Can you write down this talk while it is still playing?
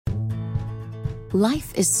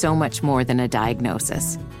Life is so much more than a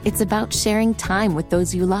diagnosis. It's about sharing time with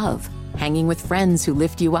those you love, hanging with friends who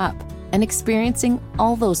lift you up, and experiencing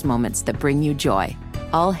all those moments that bring you joy.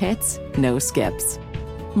 All hits, no skips.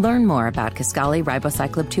 Learn more about Kisqali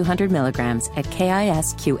Ribociclib 200 milligrams at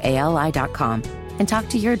KISQALI.com and talk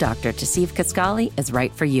to your doctor to see if Kisqali is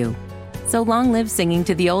right for you. So long live singing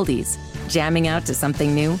to the oldies, jamming out to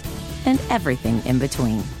something new, and everything in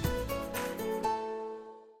between.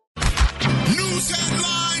 News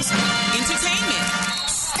headlines, entertainment,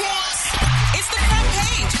 sports. It's the front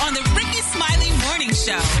page on the Rickey Smiley Morning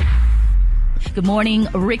Show. Good morning,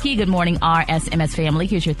 Rickey. Good morning, RSMS family.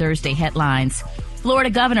 Here's your Thursday headlines. Florida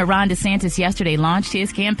Governor Ron DeSantis yesterday launched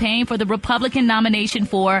his campaign for the Republican nomination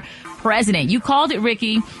for president. You called it,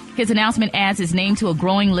 Rickey. His announcement adds his name to a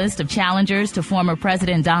growing list of challengers to former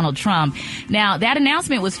President Donald Trump. Now, that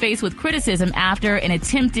announcement was faced with criticism after an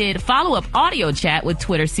attempted follow-up audio chat with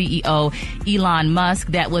Twitter CEO Elon Musk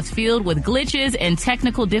that was filled with glitches and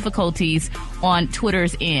technical difficulties on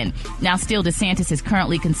Twitter's end. Now, still, DeSantis is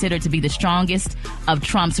currently considered to be the strongest of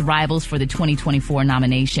Trump's rivals for the 2024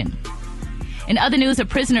 nomination. In other news, a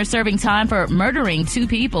prisoner serving time for murdering two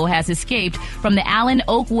people has escaped from the Allen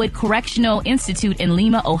Oakwood Correctional Institute in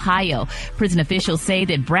Lima, Ohio. Prison officials say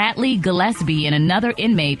that Bradley Gillespie and another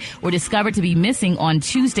inmate were discovered to be missing on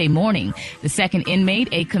Tuesday morning. The second inmate,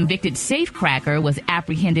 a convicted safecracker, was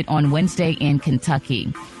apprehended on Wednesday in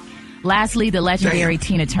Kentucky. Lastly, the legendary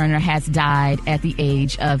Tina Turner has died at the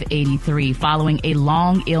age of 83 following a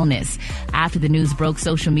long illness. After the news broke,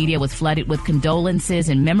 social media was flooded with condolences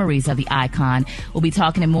and memories of the icon. We'll be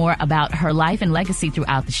talking more about her life and legacy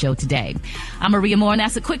throughout the show today. I'm Maria Moore, and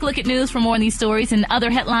that's a quick look at news. For more on these stories and other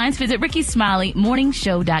headlines, visit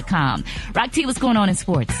RickeySmileyMorningShow.com. Rock T, what's going on in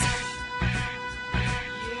sports?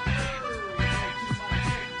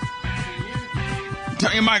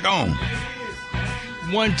 turn your mic on.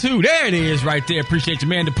 1, 2. There it is right there. Appreciate you,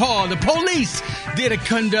 man. DePaul. The police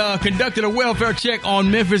conducted a welfare check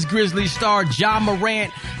on Memphis Grizzlies star Ja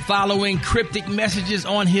Morant following cryptic messages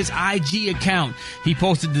on his IG account. He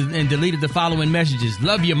posted and deleted the following messages.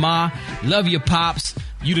 Love you, Ma. Love you, Pops.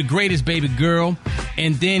 You the greatest, baby girl.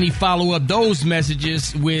 And then he followed up those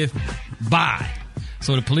messages with bye.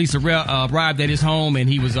 So the police arrived at his home, and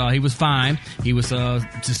he was fine. He was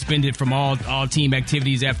suspended from all team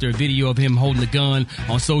activities after a video of him holding a gun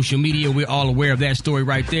on social media. We're all aware of that story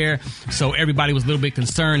right there. So everybody was a little bit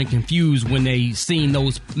concerned and confused when they seen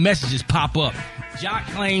those messages pop up. Ja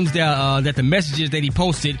claims that the messages that he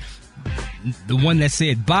posted, the one that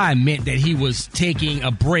said bye, meant that he was taking a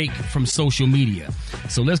break from social media.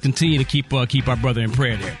 So let's continue to keep our brother in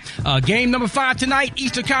prayer there. Game number 5 tonight,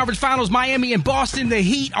 Eastern Conference Finals, Miami and Boston. The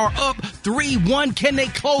Heat are up 3-1. Can they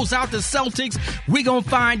close out the Celtics? We're going to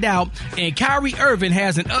find out. And Kyrie Irving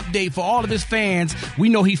has an update for all of his fans. We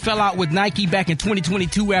know he fell out with Nike back in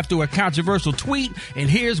 2022 after a controversial tweet. And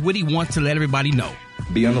here's what he wants to let everybody know.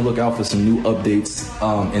 Be on the lookout for some new updates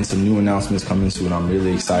and some new announcements coming soon. I'm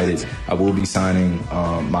really excited. I will be signing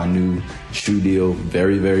my new shoe deal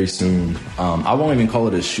very, very soon. I won't even call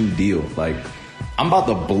it a shoe deal. Like, I'm about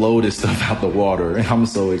to blow this stuff out the water, and I'm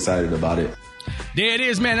so excited about it. There it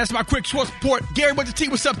is, man. That's my quick sports report. Gary, what's the T?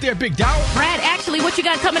 What's up there, big dog? Brad, actually, what you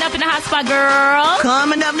got coming up in the hot spot, girl?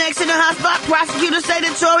 Coming up next in the hot spot, prosecutors say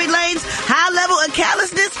that Tory Lanez high level of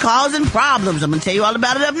callousness causing problems. I'm going to tell you all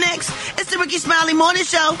about it up next. It's the Rickey Smiley Morning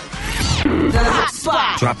Show. The hot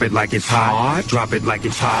spot. Drop it like it's hot. Drop it like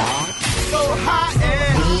it's hot. So hot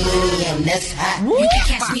and that's hot. You can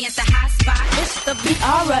catch me at the hot spot. it's the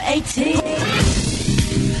BRAT.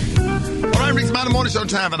 All right, Rickey Smiley Morning Show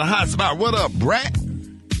time for the hot spot. What up, Brat?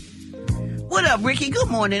 What up, Rickey? Good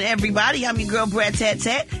morning, everybody. I'm your girl, Brat Tat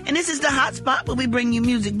Tat, and this is the hot spot where we bring you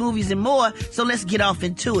music, movies, and more. So let's get off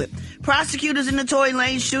into it. Prosecutors in the Tory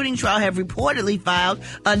Lanez shooting trial have reportedly filed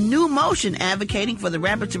a new motion advocating for the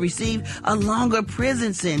rapper to receive a longer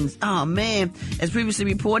prison sentence. Oh, man. As previously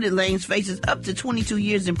reported, Lanez faces up to 22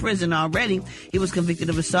 years in prison already. He was convicted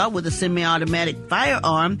of assault with a semi-automatic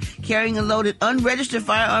firearm, carrying a loaded unregistered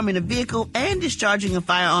firearm in a vehicle, and discharging a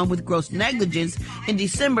firearm with gross negligence in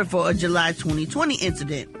December for a July 2020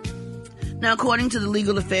 incident. Now, according to the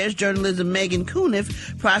legal affairs journalism Megan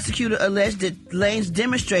Cuniff, prosecutor alleged that Lanez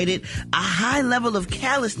demonstrated a high level of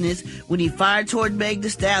callousness when he fired toward Meg the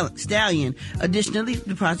Stallion. Additionally,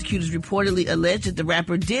 the prosecutors reportedly alleged that the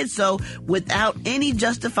rapper did so without any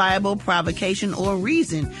justifiable provocation or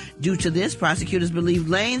reason. Due to this, prosecutors believe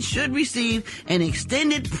Lanez should receive an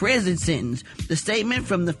extended prison sentence. The statement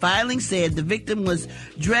from the filing said the victim was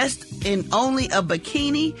dressed in only a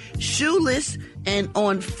bikini, shoeless, and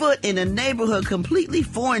on foot in a neighborhood completely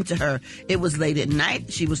foreign to her. It was late at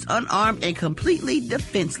night. She was unarmed and completely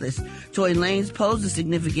defenseless. Tory Lanez posed a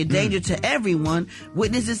significant danger to everyone,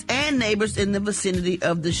 witnesses and neighbors in the vicinity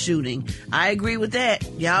of the shooting. I agree with that.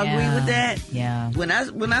 Y'all agree with that? Yeah. When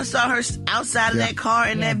I saw her outside of that car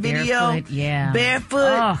in that video,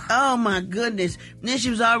 barefoot, oh my goodness. Then she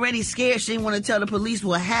was already scared. She didn't want to tell the police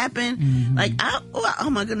what happened. Mm-hmm. Like, oh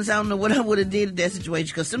my goodness, I don't know what I would have did in that situation,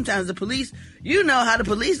 because sometimes the police, you know how the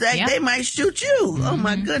police act, they might shoot you. Mm-hmm. Oh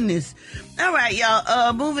my goodness. All right,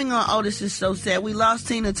 y'all, moving on. Oh, this is so sad. We lost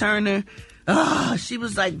Tina Turner. Oh, she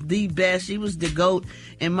was like the best. She was the GOAT,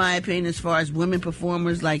 in my opinion, as far as women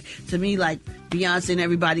performers. Like, to me, like Beyonce and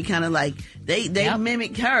everybody kind of like, they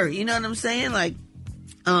mimicked her. You know what I'm saying? Like,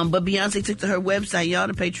 but Beyonce took to her website, y'all,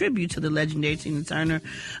 to pay tribute to the legendary Tina Turner.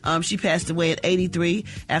 She passed away at 83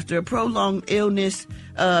 after a prolonged illness.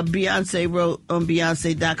 Beyonce wrote on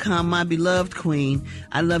Beyonce.com, "My beloved queen,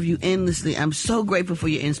 I love you endlessly. I'm so grateful for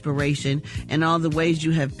your inspiration and all the ways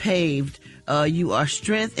you have paved. You are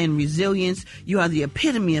strength and resilience. You are the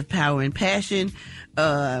epitome of power and passion."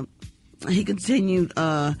 He continued,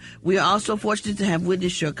 "We are also fortunate to have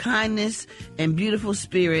witnessed your kindness and beautiful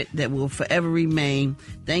spirit that will forever remain.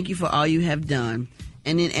 Thank you for all you have done."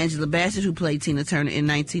 And then Angela Bassett, who played Tina Turner in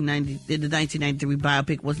the 1993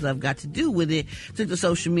 biopic What's Love Got to Do with It, took to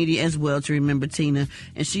social media as well to remember Tina.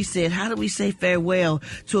 And she said, "How do we say farewell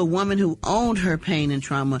to a woman who owned her pain and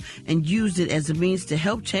trauma and used it as a means to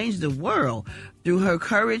help change the world? Through her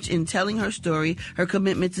courage in telling her story, her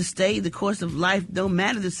commitment to stay the course of life no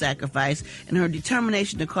matter the sacrifice, and her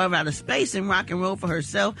determination to carve out a space in rock and roll for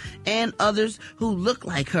herself and others who look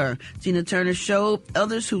like her. Tina Turner showed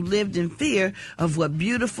others who lived in fear of what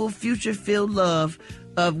beautiful, future-filled love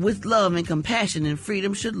with love and compassion and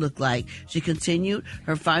freedom should look like." She continued,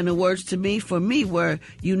 "Her final words to me, for me, were,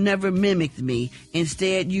 you never mimicked me.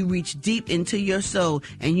 Instead, you reached deep into your soul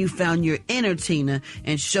and you found your inner Tina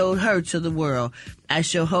and showed her to the world. I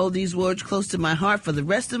shall hold these words close to my heart for the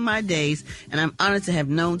rest of my days, and I'm honored to have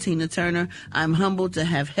known Tina Turner. I'm humbled to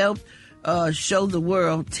have helped show the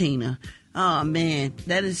world Tina." Oh, man,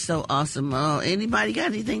 that is so awesome. Anybody got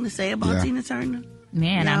anything to say about Tina Turner?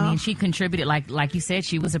 Man, I mean, she contributed, like you said,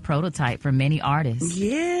 she was a prototype for many artists.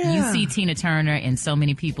 Yeah. You see Tina Turner and so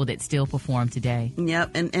many people that still perform today.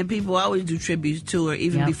 Yep, and people always do tributes to her,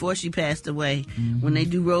 even before she passed away. Mm-hmm. When they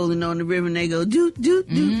do Rolling on the River and they go, do. You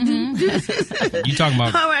talking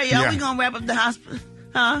about... All right, y'all, we going to wrap up the hospital.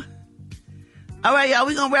 Huh? All right, y'all,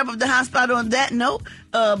 we're going to wrap up the hot spot on that note.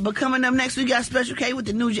 But coming up next, we got Special K with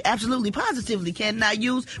the news you absolutely, positively cannot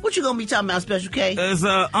use. What you going to be talking about, Special K? It's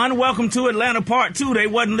Unwelcome to Atlanta Part 2. They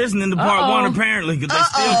wasn't listening to Part 1, apparently, because they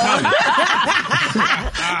still coming.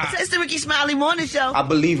 It's the Rickey Smiley Morning Show. I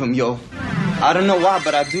believe him, yo. I don't know why,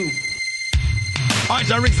 but I do. All right,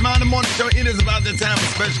 y'all, Rickey Smiley Morning Show. It is about that time for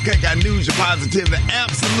Special K. Got news you positively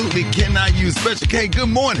absolutely cannot use. Special K, good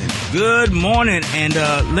morning. Good morning. And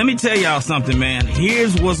let me tell y'all something, man.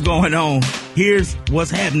 Here's what's going on. Here's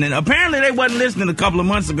what's happening. Apparently, they wasn't listening a couple of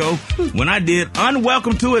months ago when I did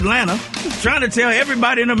Unwelcome to Atlanta, trying to tell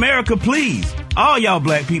everybody in America, please, all y'all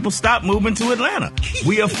black people, stop moving to Atlanta.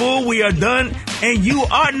 We are full, we are done, and you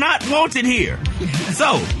are not wanted here.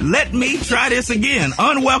 So, let me try this again.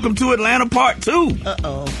 Unwelcome to Atlanta Part 2.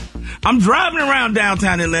 I'm driving around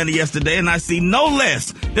downtown Atlanta yesterday, and I see no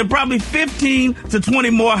less than probably 15 to 20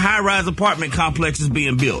 more high-rise apartment complexes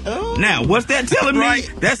being built. Now, what's that telling me?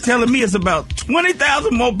 That's telling me it's about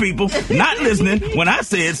 20,000 more people not listening when I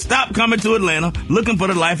said stop coming to Atlanta looking for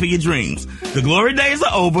the life of your dreams. The glory days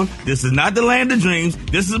are over. This is not the land of dreams.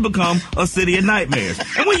 This has become a city of nightmares.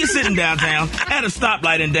 And when you're sitting downtown at a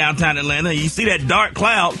stoplight in downtown Atlanta, and you see that dark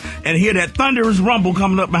cloud and hear that thunderous rumble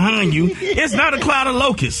coming up behind you, it's not a cloud of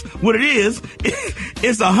locusts. What it is,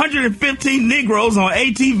 it's 115 Negroes on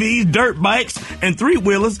ATVs, dirt bikes, and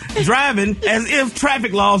three-wheelers driving as if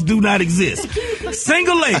traffic laws do not exist.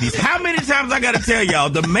 Single ladies, how many times I gotta tell y'all,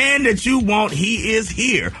 the man that you want, he is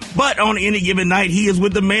here. But on any given night, he is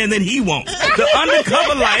with the man that he wants. The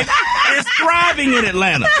undercover life is thriving in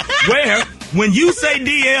Atlanta, where when you say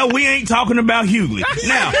DL, we ain't talking about Hughley.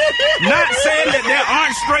 Now, not saying that there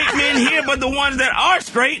aren't straight men here, but the ones that are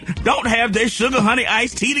straight don't have their sugar honey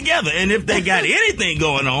iced tea together. And if they got anything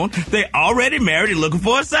going on, they already married and looking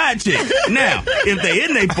for a side chick. Now, if they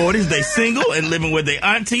in their 40s, they single and living with their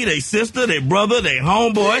auntie, their sister, their brother, their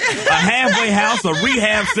homeboy, a halfway house, a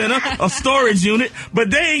rehab center, a storage unit,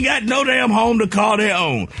 but they ain't got no damn home to call their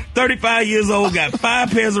own. 35 years old, got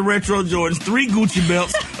 5 pairs of retro Jordans, 3 Gucci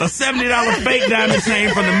belts, a $70 fake diamond chain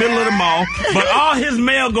from the middle of the mall, but all his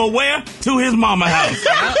mail go where? To his mama house.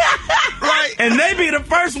 Right. And they be the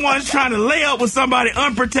first ones trying to lay up with somebody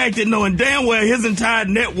unprotected, knowing damn well his entire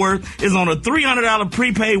net worth is on a $300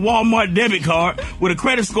 prepaid Walmart debit card with a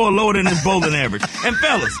credit score lower than his bowling average. And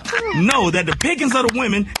fellas, know that the pickings of the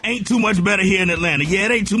women ain't too much better here in Atlanta. Yeah,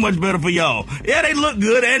 it ain't too much better for y'all. Yeah, they look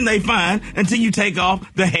good and they fine until you take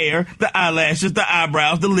off the hair, the eyelashes, the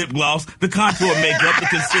eyebrows, the lip gloss, the contour makeup, the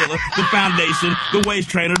concealer, the foundation, the waist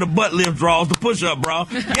trainer, the butt lift draws, the push-up bra.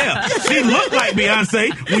 Yeah, she looked like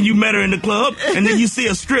Beyonce when you met her in the club, and then you see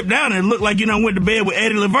her strip down and it looked like you done went to bed with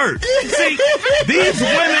Eddie Levert. See, these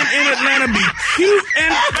women in Atlanta be cute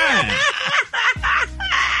and fine.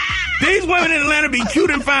 These women in Atlanta be cute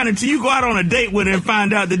and fine until you go out on a date with her and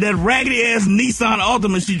find out that raggedy-ass Nissan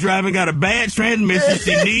Altima she driving got a bad transmission,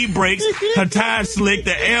 she need brakes, her tires slick,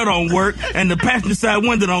 the air don't work, and the passenger side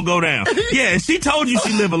window don't go down. Yeah, she told you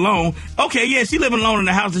she live alone. Okay, yeah, she living alone in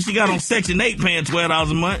the house that she got on Section 8 paying $12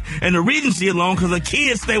 a month, and the reason she alone because her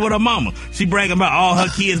kids stay with her mama. She bragging about all her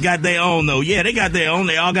kids got their own, though. Yeah, they got their own.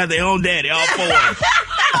 They all got their own daddy, all four of them.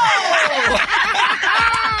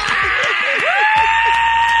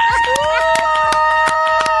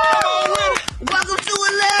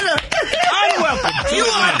 You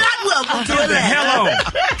are not welcome to Get the hell on.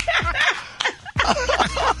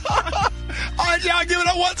 All right, y'all, give it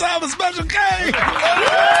up one time for Special K.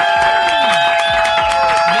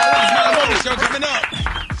 Show coming up.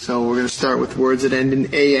 So we're going to start with words that end in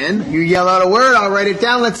AN. You yell out a word, I'll write it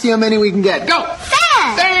down. Let's see how many we can get. Go!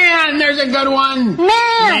 Fan! Fan! There's a good one. Man!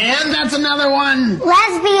 Man, that's another one.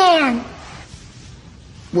 Lesbian!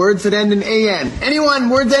 Words that end in AN. Anyone,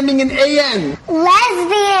 words ending in AN.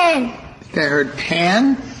 Lesbian! I heard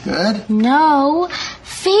pan. Good. No,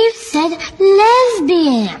 Faith said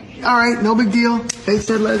lesbian. All right, no big deal. Faith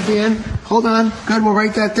said lesbian. Hold on. Good, we'll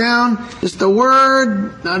write that down. Just a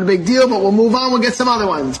word. Not a big deal, but we'll move on. We'll get some other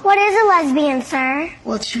ones. What is a lesbian, sir?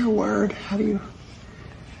 What's your word? How do you...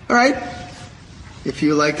 All right. If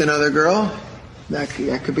you liked another girl, that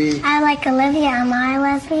could be... I like Olivia. Am I a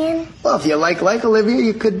lesbian? Well, if you like Olivia,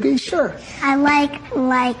 you could be, sure. I like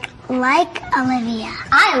Olivia.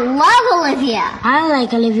 I love Olivia. I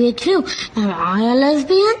like Olivia too. Am I a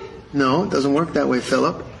lesbian? No, it doesn't work that way,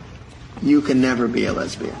 Philip. You can never be a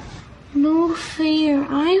lesbian. No fair.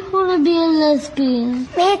 I want to be a lesbian.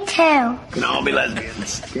 Me too. We can all be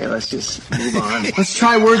lesbians. Okay, let's just move on. Let's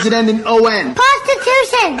try words that end in ON.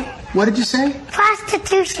 Prostitution. What did you say?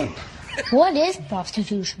 Prostitution. What is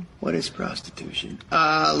prostitution? What is prostitution?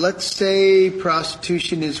 Let's say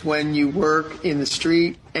prostitution is when you work in the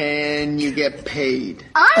street and you get paid.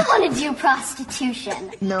 I want to do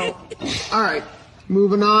prostitution. No. All right.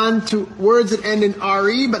 Moving on to words that end in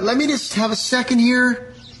RE, but let me just have a second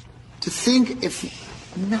here to think if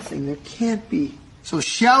nothing, there can't be. So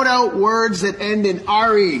shout out words that end in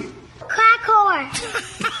RE. Crack whore.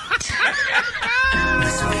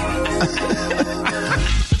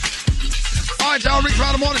 All right, y'all, Rick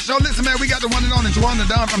Ryder Morning Show. Listen, man, we got the one and only Juan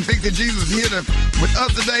Don from Think That Jesus here with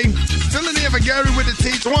us today. Filling in for Gary with the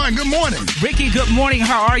T. Juan, good morning. Ricky, good morning.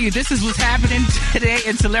 How are you? This is what's happening today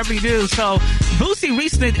in celebrity news. So, Boosie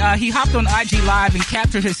recently, he hopped on IG Live and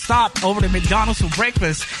captured his stop over to McDonald's for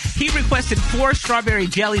breakfast. He requested 4 strawberry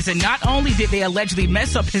jellies, and not only did they allegedly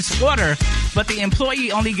mess up his order, but the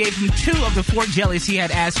employee only gave him 2 of the 4 jellies he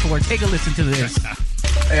had asked for. Take a listen to this.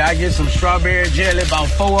 Hey, I get some strawberry jelly, about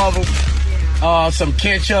 4 of them. Some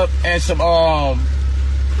ketchup and some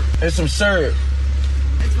syrup.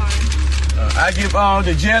 It's fine. I give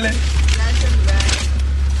the jelly. That's in the bag.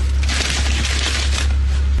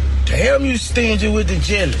 Damn, you stingy with the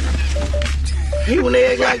jelly. People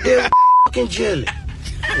they act like they're fucking jelly.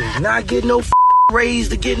 Not get no raise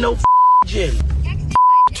to get no jelly.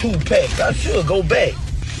 2 packs. I should go back.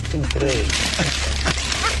 2 packs.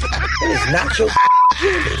 It's not your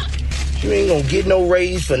jelly. You ain't gonna get no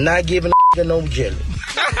raise for not giving no jelly.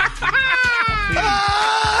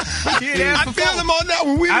 I feel him on that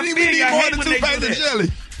one. We need more than 2 packs of jelly.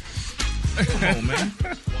 Come on, man.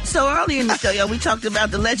 So earlier in the show, y'all, we talked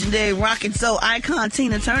about the legendary rock and soul icon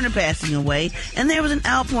Tina Turner passing away, and there was an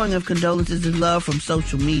outpouring of condolences and love from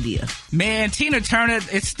social media. Man, Tina Turner,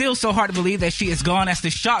 it's still so hard to believe that she is gone. As the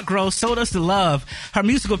shock grows, so does the love. Her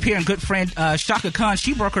musical peer and good friend, Shaka Khan,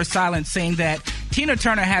 she broke her silence saying that Tina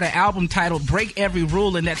Turner had an album titled Break Every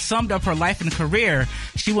Rule, and that summed up her life and career.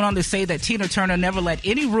 She went on to say that Tina Turner never let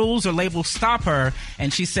any rules or labels stop her,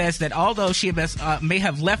 and she says that although she may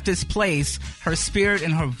have left this place, her spirit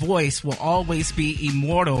and her voice will always be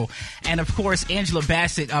immortal. And of course, Angela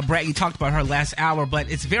Bassett, Brad, you talked about her last hour, but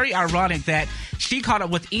it's very ironic that she caught up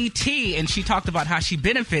with E.T. and she talked about how she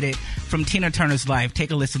benefited from Tina Turner's life.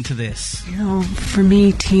 Take a listen to this. You know, for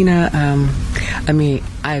me, Tina,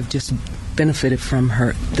 I've just benefited from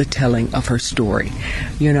the telling of her story.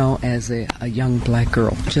 You know, as a young black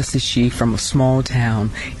girl, just as she, from a small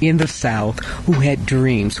town in the South, who had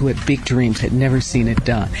dreams, who had big dreams, had never seen it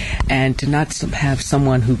done. And to not have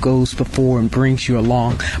someone who goes before and brings you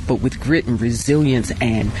along, but with grit and resilience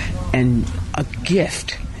and a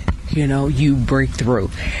gift, you know, you break through.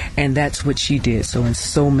 And that's what she did. So in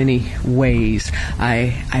so many ways,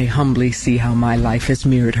 I humbly see how my life has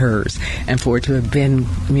mirrored hers. And for it to have been,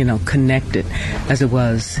 you know, connected as it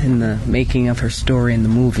was in the making of her story in the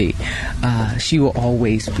movie, she will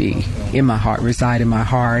always be in my heart, reside in my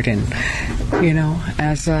heart, and, you know,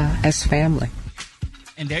 as family.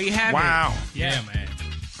 And there you have it. Wow. Yeah, man.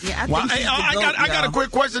 Yeah, I got a quick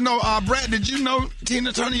question though. Brad, did you know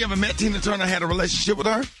Tina Turner? You ever met Tina Turner? Had a relationship with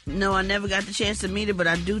her? No, I never got the chance to meet her, but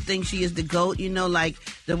I do think she is the GOAT. You know, like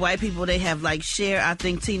the white people, they have like Cher. I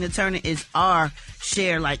think Tina Turner is our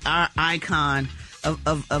Cher, like our icon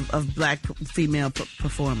of black female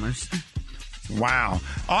performers. Wow.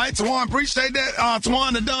 All right, Twan, appreciate that.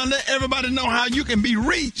 Twan the Don, let everybody know how you can be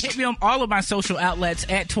reached. Hit me on all of my social outlets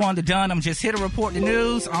at Twan the Don. I'm just here to report the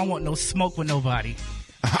news. I don't want no smoke with nobody.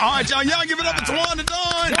 All right, y'all give it up for Twan the Don.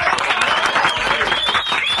 All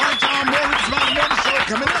right, y'all, more Rickey Smiley Morning Show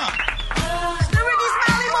coming up. The Rickey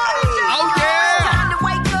Smiley Morning Show. Oh, yeah. Time to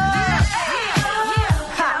wake up.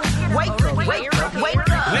 Wake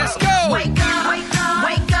up. Let's go. Wake up.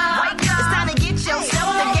 It's time to get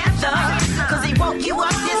yourself together. Cause he woke you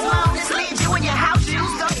up this morning, slid you in your house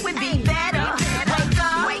shoes, so it would be better.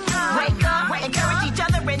 Wake up. Encourage each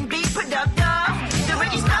other and be productive. The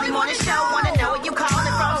Rickey Smiley Morning Show. Wanna know where you calling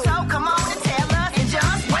from? So come on and tell us and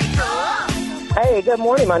just wake up. Hey, good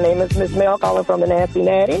morning. My name is Miss Mel, calling from the Nasty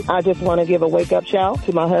Natty. I just want to give a wake-up shout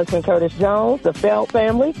to my husband, Curtis Jones, the Felt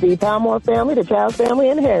family, the Palmore family, the Childs family,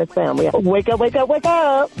 and the Harris family. Wake up, wake up, wake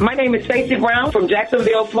up. My name is Stacey Brown from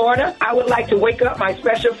Jacksonville, Florida. I would like to wake up my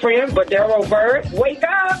special friend, Badero Bird. Wake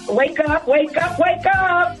up, wake up, wake up, wake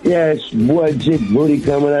up. Yes, boy, Jig Booty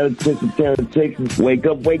coming out of Texas, Texas. Wake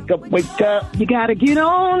up, wake up, wake up. You gotta get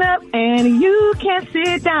on up, and you can't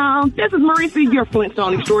sit down. This is Marisa, your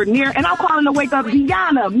Flintstone extraordinaire, and I'm calling to wake up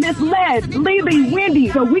Deanna, Miss Les, Lily, Wendy.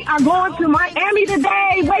 So we are going to Miami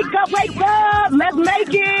today. Wake up, let's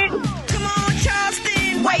make it. Come on,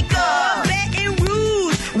 Charleston, wake up. Baton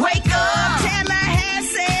Rouge, wake up. Tallahassee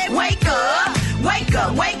said, wake up. Wake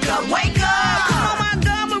up, wake up, wake up. Come on,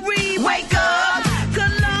 Montgomery, wake up.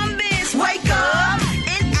 Columbus, wake up.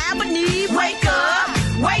 In Albany, wake up.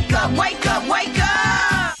 Wake up, wake up, wake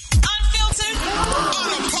up. Unfiltered,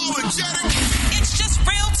 unapologetic. It's just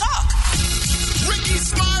real talk. Rickey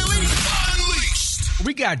Smiley Unleashed.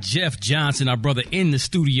 We got Jeff Johnson, our brother, in the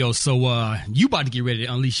studio. So you about to get ready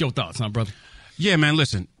to unleash your thoughts, huh, brother? Yeah, man,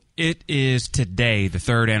 listen. It is today the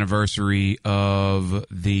third anniversary of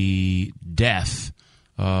the death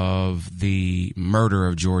of the murder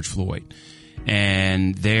of George Floyd.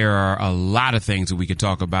 And there are a lot of things that we could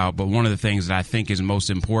talk about, but one of the things that I think is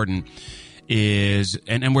most important is,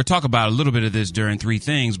 and we'll talk about a little bit of this during Three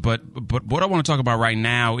Things, but what I want to talk about right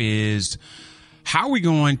now is how are we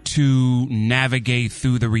going to navigate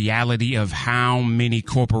through the reality of how many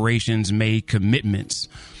corporations made commitments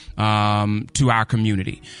to our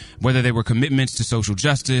community, whether they were commitments to social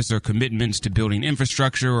justice or commitments to building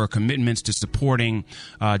infrastructure or commitments to supporting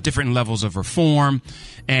different levels of reform.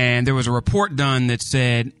 And there was a report done that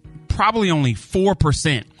said probably only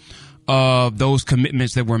 4% of those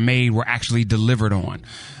commitments that were made were actually delivered on.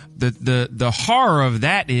 The horror of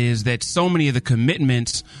that is that so many of the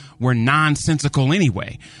commitments were nonsensical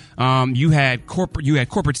anyway. You had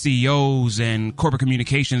corporate CEOs and corporate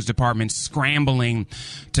communications departments scrambling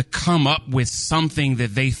to come up with something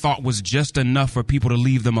that they thought was just enough for people to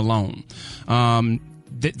leave them alone.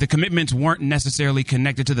 The commitments weren't necessarily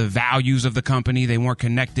connected to the values of the company. They weren't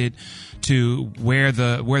connected to where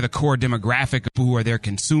the core demographic of who are their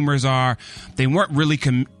consumers are. They weren't really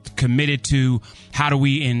committed to how do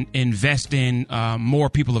we invest in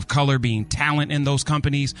more people of color being talent in those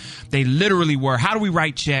companies. They literally were, how do we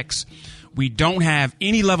write checks? We don't have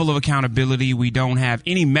any level of accountability. We don't have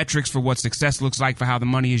any metrics for what success looks like for how the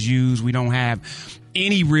money is used. We don't have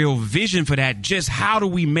any real vision for that. Just how do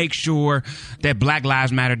we make sure that Black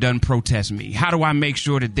Lives Matter doesn't protest me? How do I make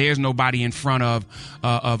sure that there's nobody in front of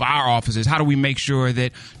our offices? How do we make sure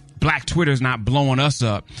that Black Twitter's not blowing us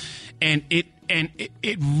up? And it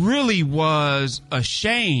really was a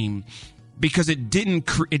shame because it didn't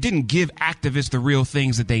give activists the real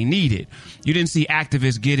things that they needed. You didn't see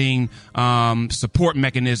activists getting support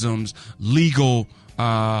mechanisms, legal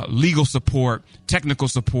legal support, technical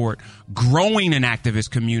support, growing an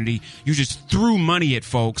activist community. You just threw money at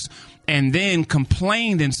folks and then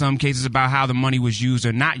complained in some cases about how the money was used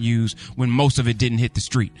or not used when most of it didn't hit the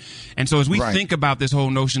street. And so as we think about this whole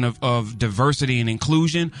notion of diversity and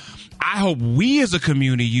inclusion, I hope we as a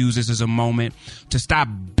community use this as a moment to stop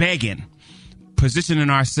begging, positioning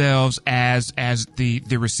ourselves as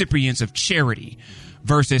the recipients of charity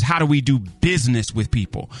versus how do we do business with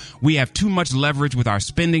people. We have too much leverage with our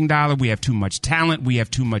spending dollar. We have too much talent. We have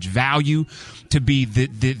too much value to be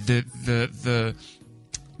the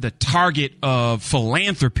target of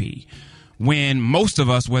philanthropy, when most of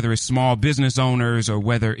us, whether it's small business owners or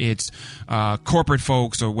whether it's corporate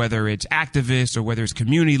folks or whether it's activists or whether it's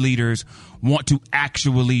community leaders, want to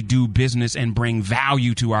actually do business and bring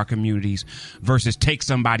value to our communities versus take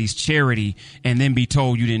somebody's charity and then be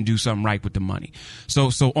told you didn't do something right with the money. So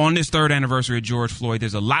on this 3rd anniversary of George Floyd,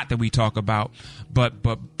 there's a lot that we talk about, but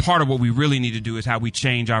part of what we really need to do is how we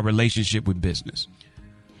change our relationship with business.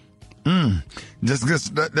 That's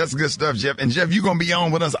good stuff, Jeff. And Jeff, you're gonna be on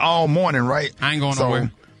with us all morning, right? I ain't going nowhere.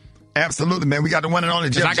 Absolutely, man. We got the one and only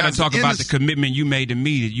Jeff. I gotta talk about the commitment you made to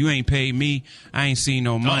me that you ain't paid me. I ain't seen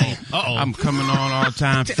no money. I'm coming on all the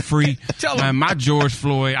time for free. Tell him. My George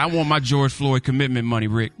Floyd. I want my George Floyd commitment money,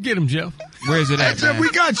 Rick. Get him, Jeff. Where's it at, Jeff, man? we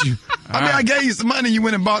got you. I gave you some money. You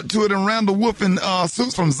went and bought 2 of them Randall Wolfen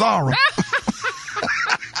suits from Zara.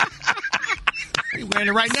 You wearing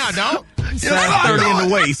it right now, dog. Yes, 30 in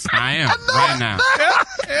the waist. I am right now.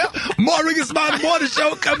 More Rickey Smiley Morning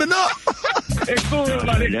Show coming up.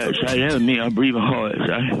 That was me. I'm breathing hard,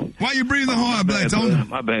 son. Why you breathing hard, Black Tony?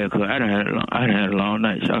 My bad, cuz I done had a long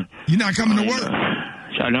night, son. You not coming to work?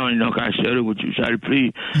 So I don't even know if I share it with you, Shotty,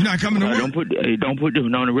 please. You not coming to work? Don't put this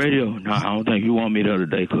on the radio. No, I don't think you want me the other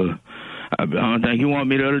day, cuz. I don't think you want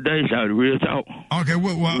me the other day, Shotty. Real talk. Okay,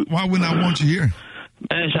 why wouldn't I want you here?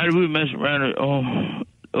 Man, Shotty, we messing around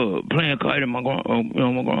playing kite in my grandma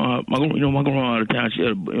out of town. She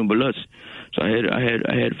had in Biloxi. So I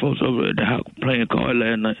had folks over at the house playing cards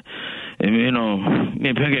last night, and me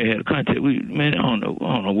and Peggy had a contest. I don't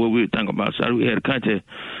know what we were thinking about. So we had a contest.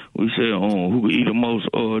 We said who could eat the most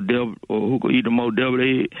who could eat the most deviled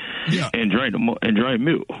egg and drink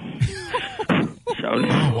milk.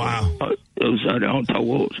 Oh wow! I don't talk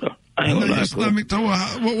what. So I ain't gonna lie.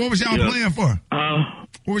 What was y'all playing for?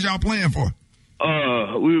 What was y'all playing for?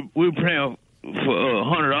 We were playing for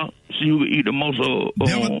 $100. See who could eat the most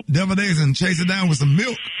deviled eggs and chase it down with some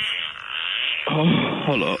milk.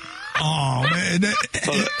 Hold up. Oh man, is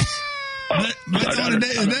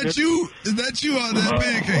that you? Is that you on that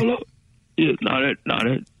pancake? Yeah,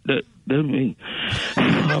 that's me.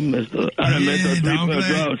 I messed up. I done messed up 3 pair of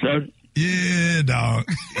drawers, son. Yeah, dog.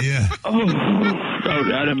 Yeah.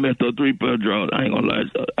 Sorry, I done messed up 3 pair of drawers. I ain't gonna lie.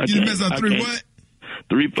 You done messed up 3 what?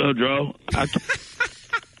 3 pair of drawers.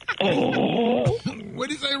 What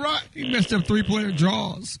did he say, Rock? He messed up 3 pair of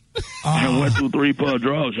drawers. I went through 3 pair of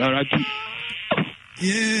drawers. Yeah.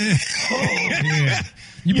 Yeah.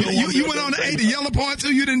 You went on to eat the yellow part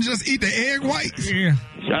too? You didn't just eat the egg whites? Yeah.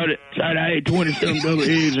 Shout I ate 27 deviled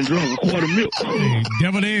eggs and drunk a quart of milk. Hey,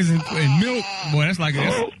 deviled eggs and milk. Boy,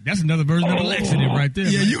 that's another version of a laxative right there.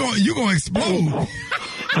 Yeah, man. you gonna explode.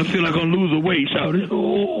 I feel like I'm losing weight, shout it.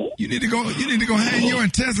 You need to go hang your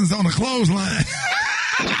intestines on a clothesline.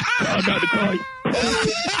 I'm about to call you.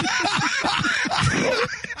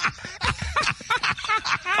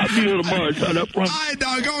 I'll be here tomorrow, shout out front. All right,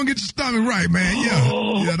 dog, go and get your stomach right, man.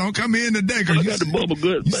 Yeah, don't come in today, cause I got the bubble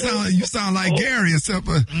good. You sound like Gary, except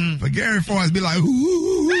for Gary Forrest be like,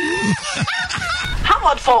 ooh. How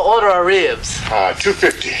much for an order of ribs?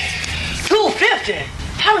 $2.50. $2.50?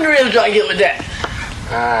 How many ribs do I get with that?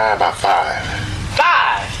 About 5.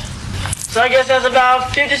 5? So I guess that's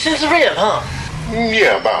about 50 cents a rib, huh?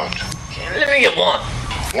 Yeah, about. Okay, let me get one.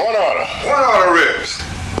 One order ribs.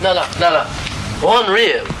 No. 1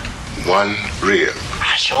 rib. 1 rib.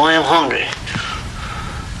 I sure am hungry.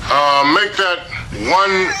 Make that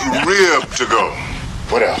 1 rib to go.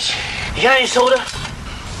 What else? You got any soda?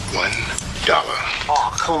 $1.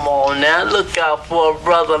 Oh, come on now. Look out for a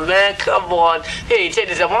brother, man. Come on. Hey, take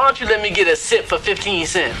this out. Why don't you let me get a sip for 15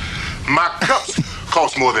 cents? My cups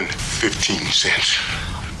cost more than 15 cents.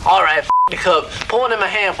 All right, the cup. Pour it in my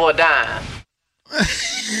hand for a dime.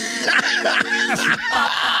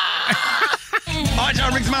 All right,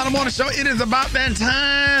 y'all, Rickey Smiley Morning Show. It is about that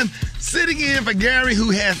time Sitting in for Gary, who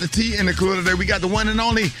has the tea in the crew today, we got the one and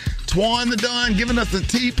only Twan the Don giving us the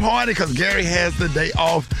tea party because Gary has the day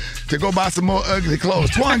off to go buy some more ugly clothes.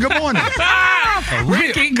 Twan, good morning.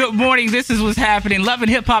 Ricky, good morning. This is what's happening. Love and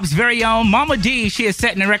Hip Hop's very own Mama D. She is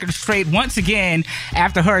setting the record straight once again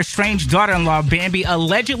after her estranged daughter-in-law, Bambi,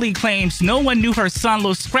 allegedly claims no one knew her son,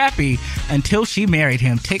 Lil Scrappy, until she married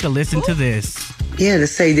him. Take a listen to this. Yeah, to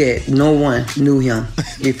say that no one knew him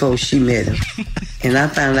before she met him. And I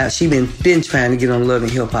found out she been trying to get on Love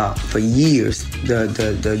and Hip Hop for years. The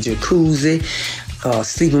jacuzzi,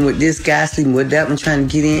 sleeping with this guy, sleeping with that one, trying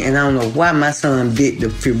to get in. And I don't know why my son bit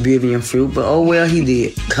the forbidden fruit, but oh well, he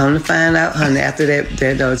did. Come to find out, honey, after that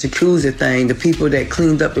jacuzzi thing, the people that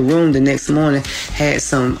cleaned up the room the next morning had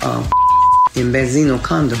some in Benzino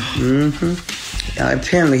condom.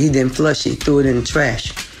 Apparently he didn't flush it, threw it in the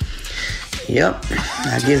trash. Yep,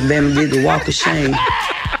 I guess Bambi did the walk of shame.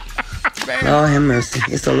 Lord have mercy.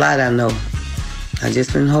 It's a lot I know. I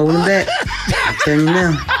just been holding back. I'm telling you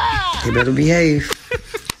now, they better behave.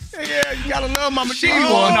 Yeah, you gotta love Mama D. She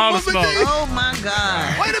won all the smoke. Oh my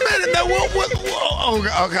God. Wait a minute. Now,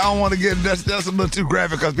 okay, I don't want to get that's a little too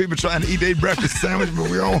graphic because people trying to eat their breakfast sandwich, but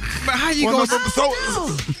we don't. But how you going? So,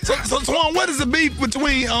 Twan, what is the beef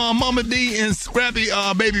between Mama D and Scrappy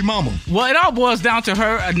baby mama? Well, it all boils down to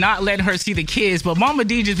her not letting her see the kids, but Mama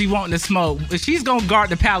D just be wanting to smoke. She's gonna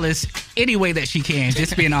guard the palace any way that she can,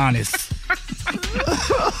 just being honest.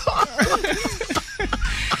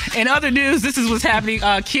 In other news, this is what's happening.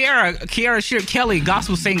 Kiara Shear Kelly,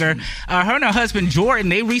 gospel singer, her and her husband Jordan,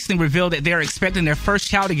 they recently revealed that they're expecting their first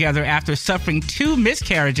child together after suffering 2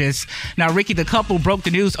 miscarriages. Now, Ricky, the couple broke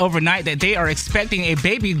the news overnight that they are expecting a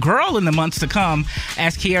baby girl in the months to come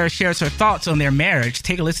as Kiara shares her thoughts on their marriage.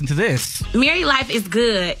 Take a listen to this. Married life is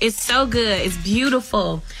good. It's so good. It's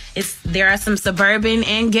beautiful. There are some suburban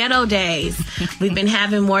and ghetto days. We've been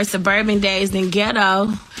having more suburban days than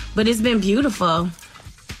ghetto, but it's been beautiful.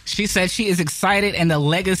 She said she is excited and the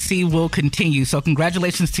legacy will continue. So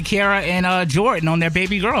congratulations to Kiara and Jordan on their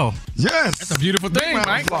baby girl. Yes. That's a beautiful thing,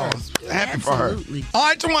 Mike. Happy for her. All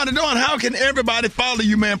right, Twan Dawn, how can everybody follow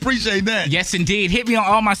you, man? Appreciate that. Yes, indeed. Hit me on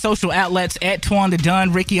all my social outlets at Twan the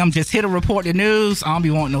Don. Ricky, I'm just here to report the news. I don't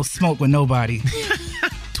be wanting no smoke with nobody.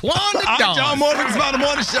 Twan the Don. All right, y'all, more things about the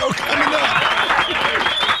morning show coming up.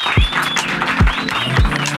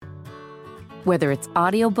 Whether it's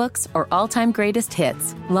audiobooks or all-time greatest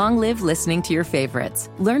hits, long live listening to your favorites.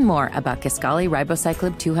 Learn more about Kisqali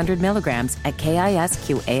Ribociclib 200 milligrams at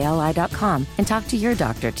KISQALI.com and talk to your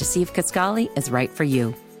doctor to see if Kisqali is right for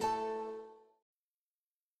you.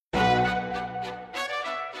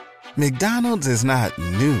 McDonald's is not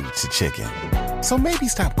new to chicken. So maybe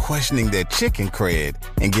stop questioning their chicken cred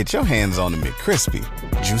and get your hands on the McCrispy.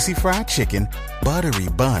 Juicy fried chicken, buttery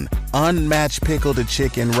bun, unmatched pickle to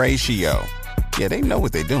chicken ratio. Yeah, they know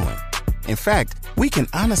what they're doing. In fact, we can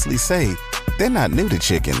honestly say they're not new to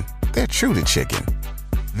chicken. They're true to chicken.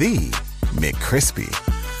 The McCrispy.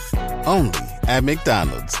 Only at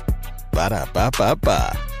McDonald's.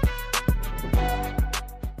 Ba-da-ba-ba-ba.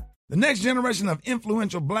 The next generation of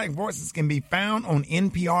influential black voices can be found on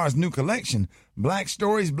NPR's new collection, Black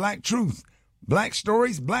Stories, Black Truth. Black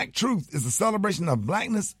Stories, Black Truth is a celebration of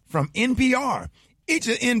blackness from NPR. Each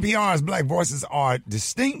of NPR's black voices are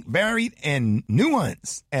distinct, varied, and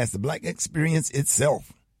nuanced as the black experience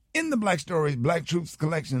itself. In the Black Stories, Black Truths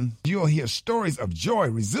collection, you'll hear stories of joy,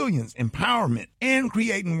 resilience, empowerment, and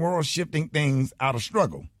creating world-shifting things out of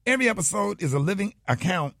struggle. Every episode is a living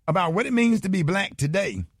account about what it means to be black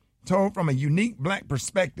today, told from a unique black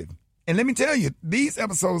perspective. And let me tell you, these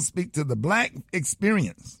episodes speak to the black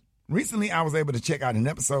experience. Recently, I was able to check out an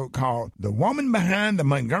episode called The Woman Behind the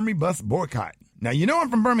Montgomery Bus Boycott. Now, you know I'm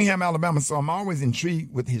from Birmingham, Alabama, so I'm always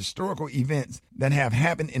intrigued with historical events that have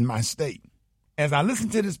happened in my state. As I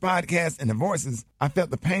listened to this podcast and the voices, I felt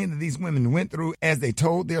the pain that these women went through as they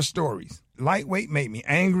told their stories. Lightweight made me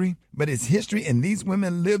angry, but it's history and these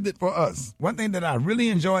women lived it for us. One thing that I really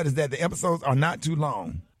enjoyed is that the episodes are not too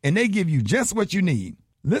long, and they give you just what you need.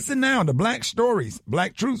 Listen now to Black Stories,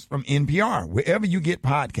 Black Truths from NPR, wherever you get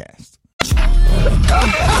podcasts.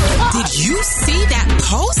 Did you see that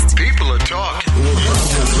post? People are talking.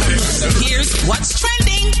 Here's what's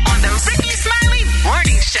trending on the Rickey Smiley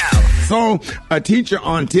Morning Show. So, a teacher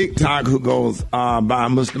on TikTok who goes by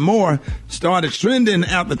Mr. Moore started trending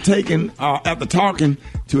after talking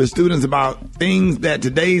to his students about things that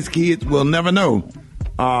today's kids will never know.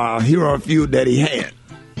 Here are a few that he had.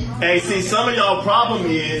 Hey, see, some of y'all problem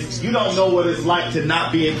is you don't know what it's like to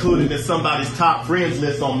not be included in somebody's top friends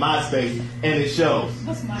list on MySpace, and it shows.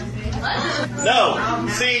 What's MySpace? No,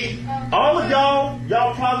 see, all of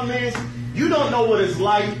y'all problem is you don't know what it's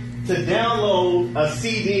like to download a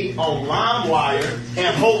CD on LimeWire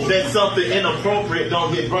and hope that something inappropriate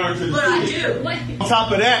don't get burned to the CD. On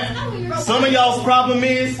top of that, some of y'all's problem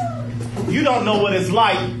is you don't know what it's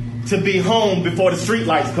like to be home before the street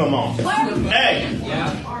lights come on. Hey,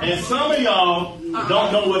 and some of y'all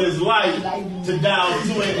don't know what it's like to dial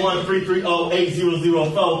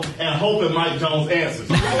 281-330-8004 and hoping Mike Jones answers.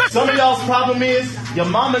 Some of y'all's problem is your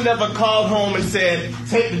mama never called home and said,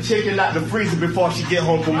 take the chicken out the freezer before she get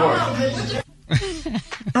home from work.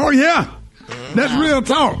 Oh yeah, that's real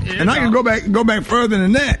talk, and I can go back further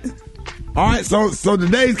than that. All right, so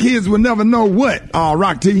today's kids will never know what,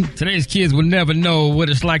 Rock T? Today's kids will never know what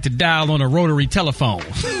it's like to dial on a rotary telephone.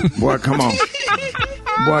 Boy, come on.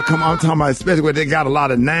 I'm talking about especially when they got a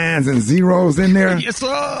lot of nines and zeros in there. Yes,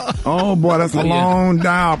 sir. Oh, boy, that's a long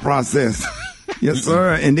dial process. Yes,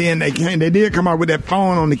 sir. And then they did come out with that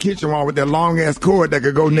phone on the kitchen wall with that long-ass cord that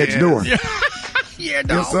could go next door. Yeah,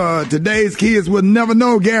 dog. Yes, sir. Today's kids will never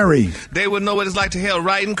know, Gary. They would know what it's like to hell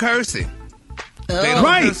writing cursing. They don't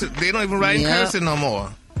even write in cursing no more.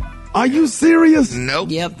 Are you serious?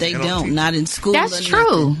 Nope. Yep, they don't. Not in school. That's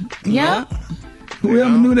true. Yeah.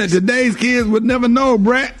 Whoever knew that? Today's kids would never know,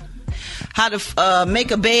 Brett. How to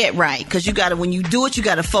make a bed right. Because you got to, when you do it, you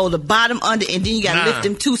got to fold the bottom under and then you got to lift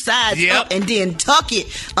them two sides up and then tuck it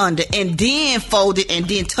under and then fold it and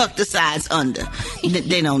then tuck the sides under.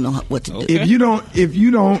 They don't know what to do.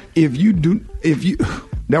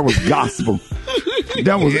 That was gospel.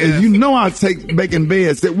 If you know how to take making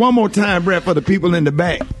beds, say one more time, Brett, for the people in the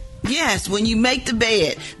back. Yes, when you make the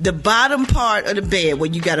bed, the bottom part of the bed, where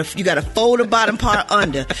you gotta fold the bottom part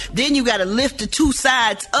under, then you gotta lift the two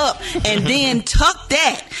sides up and then tuck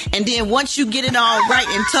that, and then once you get it all right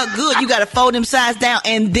and tuck good, you gotta fold them sides down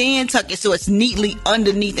and then tuck it so it's neatly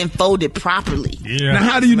underneath and folded properly. Yeah. Now,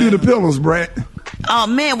 how do you do the pillows, Brett? Oh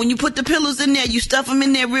man, when you put the pillows in there, you stuff them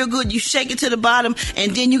in there real good, you shake it to the bottom,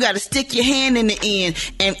 and then you got to stick your hand in the end,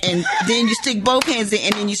 and then you stick both hands in,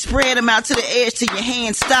 and then you spread them out to the edge till your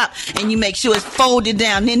hands stop, and you make sure it's folded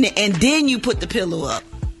down in there, and then you put the pillow up.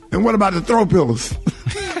 And what about the throw pillows?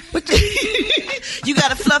 You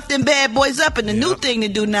got to fluff them bad boys up, and the new thing to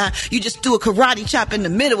do now, you just do a karate chop in the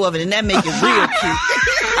middle of it, and that make it real cute.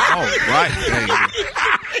 All right,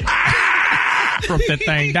 Broke that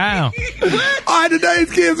thing down. All right,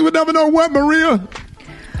 today's kids would never know what, Maria?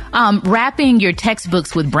 Wrapping your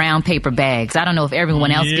textbooks with brown paper bags. I don't know if everyone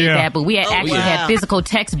else did that, but we had physical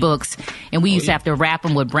textbooks, and we used to have to wrap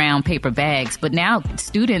them with brown paper bags. But now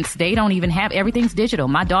students, they don't even have, everything's digital.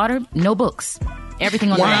 My daughter, no books.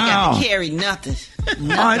 Everything on the They bag. got to carry nothing. All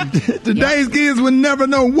right, today's kids would never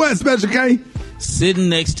know what, Special K? Sitting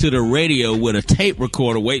next to the radio with a tape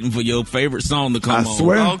recorder waiting for your favorite song to come on. I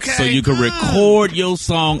swear. Okay. So you can record your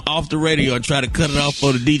song off the radio and try to cut it off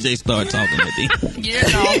before the DJ start talking at you.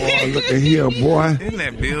 Boy, look at here, boy. Isn't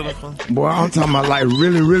that beautiful? Boy, I'm talking about like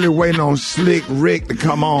really, really waiting on Slick Rick to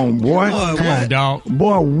come on, boy. Come on, dog.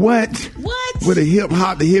 Boy, what? With a hip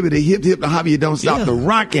hop, the hip, the hop, you don't stop the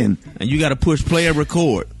rocking. And you got to push play and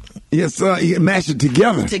record. Yes, sir. You can mash it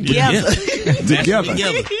together. Together. Together.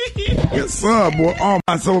 Yes, sir, boy. All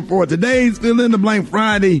my so forth. Today's Fill in the Blank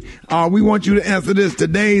Friday. We want you to answer this.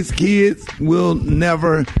 Today's kids will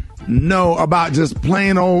never know about just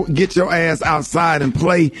plain old get your ass outside and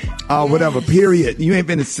play, whatever, period. You ain't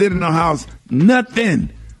finna sit in the house. Nothing.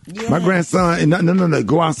 Yes. My grandson, no,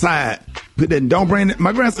 go outside. Put that, don't bring it.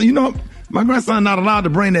 My grandson, my grandson not allowed to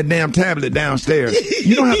bring that damn tablet downstairs.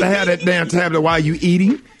 You don't have to have that damn tablet while you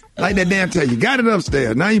eating. Like that damn tablet. You got it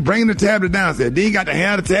upstairs. Now you bringing the tablet downstairs. Then you got to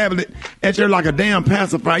have the tablet at your like a damn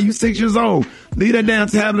pacifier. You 6 years old. Leave that damn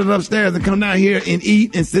tablet upstairs and come down here and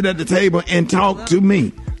eat and sit at the table and talk to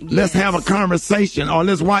me. Yes. Let's have a conversation or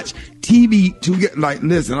let's watch TV to get like,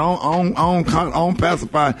 listen, I don't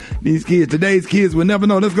pacify these kids. Today's kids will never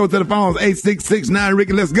know. Let's go to the phones. 8669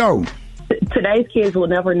 Rickey, let's go. Today's kids will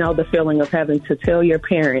never know the feeling of having to tell your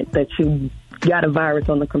parent that you got a virus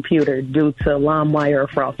on the computer due to LimeWire or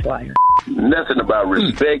FrostWire. Nothing about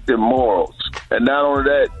respect and morals. And not only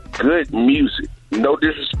that, good music. No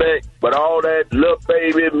disrespect, but all that Lil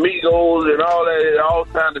Baby, Migos, and all that, it all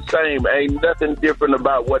sound the same. Ain't nothing different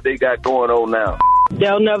about what they got going on now.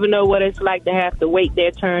 They'll never know what it's like to have to wait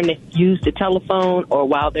their turn to use the telephone, or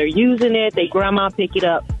while they're using it, they grandma pick it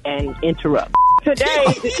up and interrupt. Today,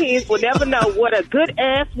 the kids will never know what a good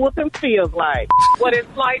ass whooping feels like. What it's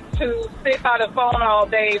like to sit by the phone all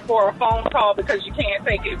day for a phone call because you can't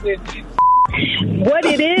take it with you. What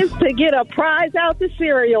it is to get a prize out the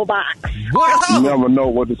cereal box. You never know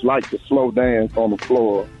what it's like to slow dance on the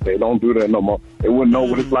floor. They don't do that no more. They wouldn't know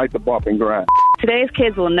what it's like to bump and grind. Today's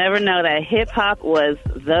kids will never know that hip-hop was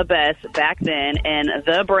the best back then, and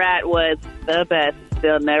the Brat was the best.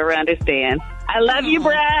 They'll never understand. I love you,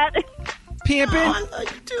 Brat. Pimpin'.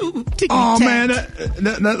 Oh, man.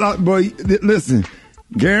 Boy, listen.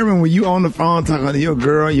 Gary, when you on the phone talking to your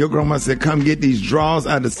grandma said, come get these drawers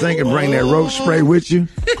out of the sink and bring that roach spray with you.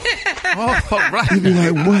 Right. You'd be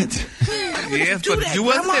like, what? Yes, but you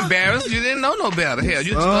wasn't embarrassed. You didn't know no better. Hell,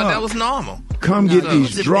 you just thought that was normal. Come get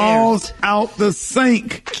these drawers out the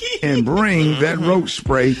sink and bring that roach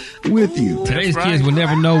spray with you. Today's kids will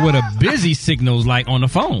never know what a busy signal's like on the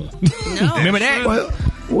phone. No. Remember that? Well,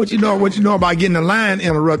 what you know about getting the line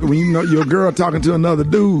interrupted when you know your girl talking to another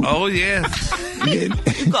dude? Oh, yes. You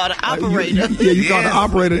call the operator. You call the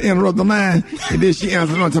operator to interrupt the line, and then she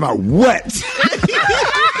answers on talking about what? That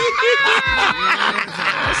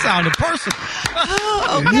sounded personal.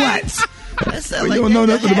 Oh, okay. What? Well, you don't know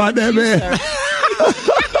nothing about that, man.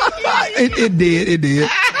 It did.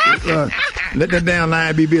 Let that damn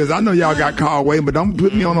line be busy. I know y'all got call waiting, but don't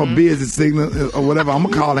put me on no busy signal or whatever. I'm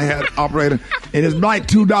gonna call the operator, and it's like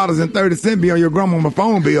 $2.30 be on your grandma's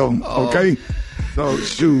phone bill. Okay. So,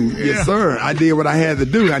 shoot, yes, sir. I did what I had to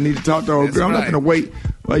do. I need to talk to her girl. I'm not going to wait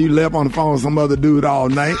while you left on the phone with some other dude all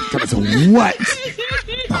night. So, what?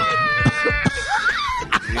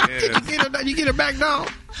 Did you get her back, dog?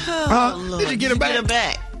 Did you get her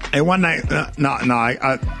back? Hey, one night, I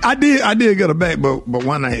did get her back, but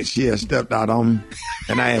one night she had stepped out on me,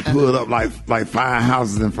 and I had pulled up like 5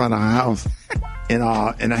 houses in front of her house. And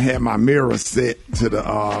I had my mirror set to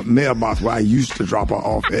the mailbox where I used to drop her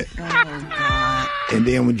off at. Oh, God. And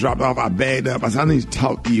then when we dropped off, I bagged up. I said, I need to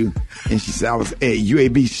talk to you. And she said, I was at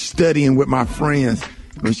UAB studying with my friends.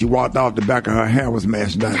 When she walked off, the back of her hair was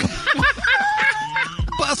mashed down.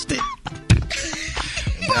 Busted.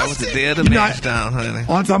 That was the day of the mash down, honey.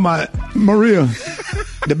 I'm talking about Maria.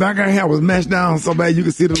 The back of her hair was mashed down so bad you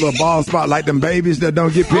could see the little bald spot like them babies that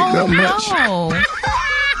don't get picked up much. No.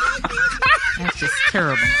 That's just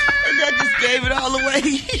terrible. And that just gave it all away.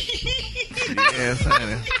 Yes,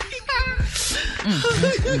 honey.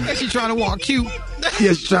 She's trying to walk cute.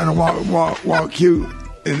 Yeah, she's trying to walk cute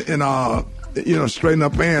and straighten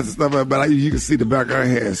up pants and stuff. But you can see the back of her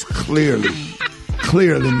hair is clearly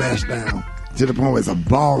mashed down to the point where it's a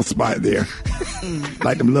bald spot there,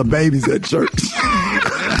 like them little babies at church.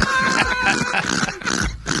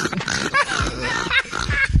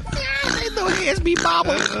 They little heads be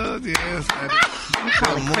bobbling. Yes,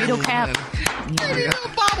 cradle cap. They little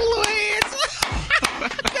bobble little heads.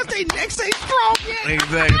 Because they necks ain't strong yet.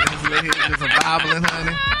 Exactly. This little head just a bobbling,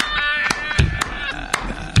 honey.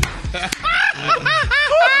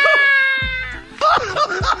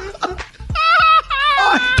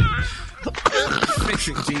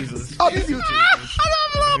 Fixing Jesus. Oh, I love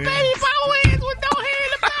little baby bobble heads with no hair in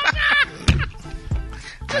the back.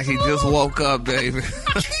 Like he just woke up, baby.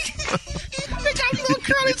 They got little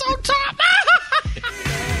curlies on top.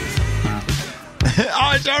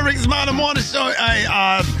 All right, y'all, Rickey Smiley Morning Show.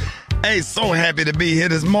 Hey, so happy to be here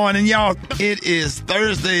this morning, y'all. It is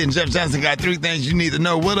Thursday, and Jeff Johnson got 3 things you need to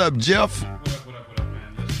know. What up, Jeff?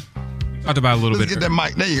 Talked about it a little bit. Get that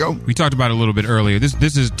mic. There you go. We talked about it a little bit earlier.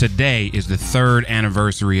 Today is the 3rd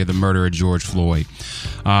anniversary of the murder of George Floyd.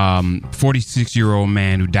 46-year-old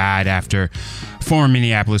man who died after former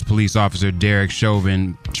Minneapolis police officer Derek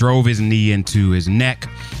Chauvin drove his knee into his neck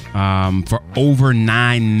for over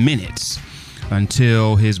 9 minutes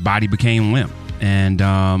until his body became limp. And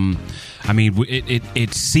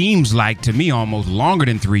it seems like to me almost longer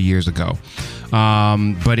than 3 years ago.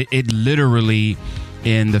 But it literally,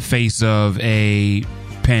 in the face of a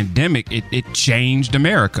pandemic, it changed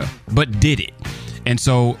America. But did it? And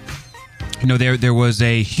so, there was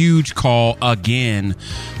a huge call again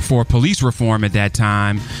for police reform at that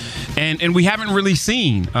time. And we haven't really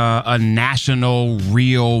seen a national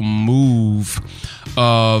real move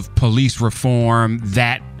of police reform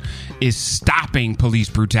that is stopping police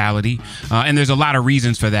brutality. And there's a lot of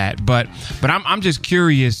reasons for that. But I'm just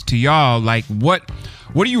curious to y'all, like, what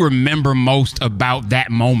do you remember most about that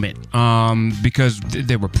moment? Because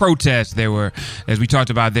there were protests, there were, as we talked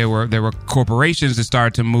about, there were corporations that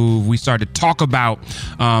started to move. We started to talk about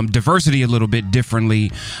diversity a little bit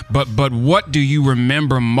differently. But what do you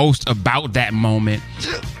remember most about that moment?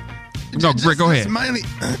 No, Rick, go ahead.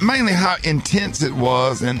 Mainly how intense it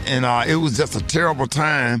was, and it was just a terrible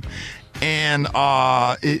time. And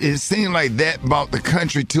it seemed like that brought the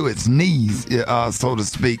country to its knees, so to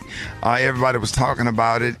speak. Everybody was talking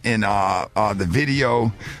about it, and the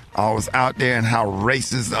video was out there, and how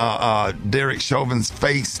racist Derek Chauvin's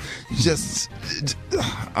face. Just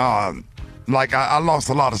I lost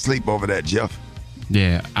a lot of sleep over that, Jeff.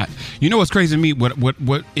 Yeah. You know what's crazy to me?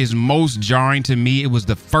 What is most jarring to me, it was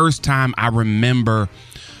the first time I remember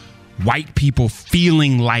white people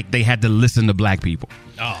feeling like they had to listen to black people.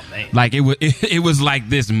 Oh, man. Like it was like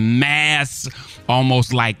this mass,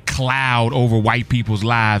 almost like cloud over white people's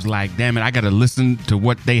lives. Like, damn it, I got to listen to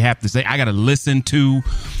what they have to say. I got to listen to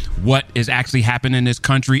what is actually happening in this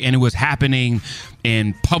country. And it was happening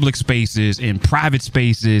in public spaces, in private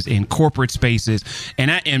spaces, in corporate spaces.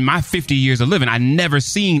 And in my 50 years of living, I never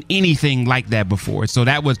seen anything like that before. So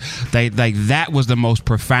that was that was the most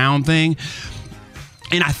profound thing.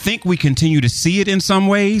 And I think we continue to see it in some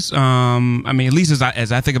ways. I mean, at least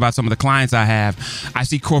as I think about some of the clients I have, I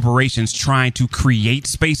see corporations trying to create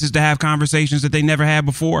spaces to have conversations that they never had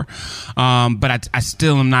before. But I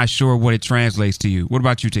still am not sure what it translates to you. What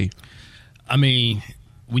about you, T? I mean,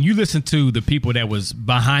 when you listen to the people that was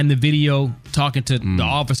behind the video talking to the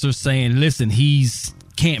officers saying, listen, he's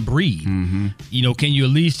can't breathe. Mm-hmm. You know, can you at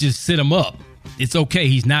least just sit him up? It's okay.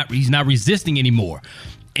 He's not resisting anymore.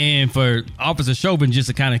 And for Officer Chauvin just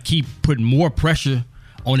to kind of keep putting more pressure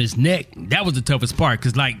on his neck, that was the toughest part.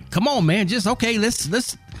 Because, like, come on, man, just, okay,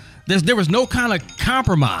 let's there was no kind of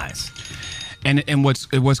compromise. And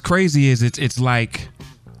what's crazy is it's like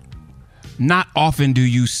not often do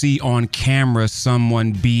you see on camera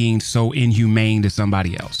someone being so inhumane to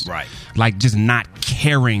somebody else. Right. Like just not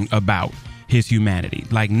caring about his humanity,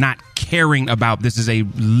 like not caring about this is a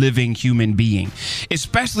living human being,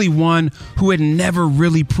 especially one who had never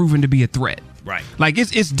really proven to be a threat. Right. Like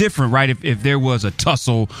it's different, right? If there was a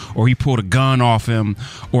tussle or he pulled a gun off him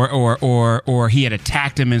or he had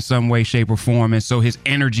attacked him in some way, shape or form. And so his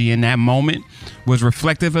energy in that moment was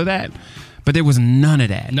reflective of that. But there was none of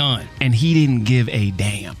that. None. And he didn't give a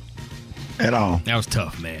damn. At all. That was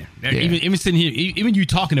tough, man. Yeah. Even sitting here, even you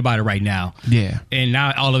talking about it right now. Yeah. And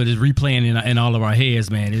now all of it is replaying in all of our heads,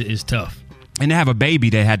 man. It's tough. And to have a baby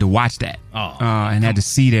that had to watch that and had to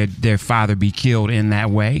see their father be killed in that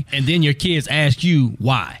way. And then your kids ask you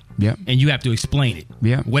why. Yep. And you have to explain it.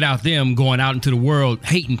 Yeah. Without them going out into the world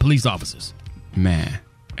hating police officers. Man.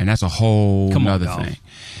 And that's a whole nother thing.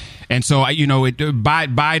 And so, President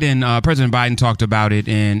Biden talked about it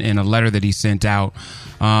in a letter that he sent out.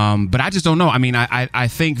 But I just don't know. I mean, I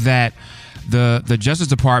think that the Justice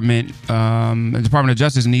Department, the Department of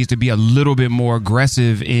Justice needs to be a little bit more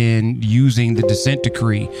aggressive in using the dissent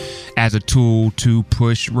decree as a tool to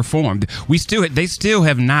push reform. They still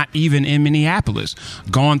have not even in Minneapolis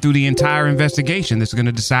gone through the entire investigation that's going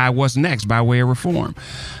to decide what's next by way of reform.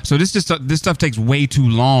 So this stuff takes way too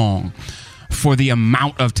long for the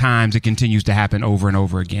amount of times it continues to happen over and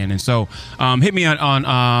over again. And so hit me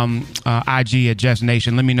on IG at Jeff's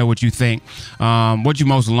Nation. Let me know what you think. What you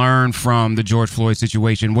most learned from the George Floyd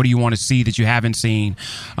situation. What do you want to see that you haven't seen?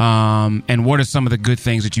 And what are some of the good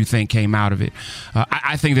things that you think came out of it?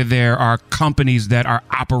 I think that there are companies that are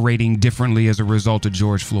operating differently as a result of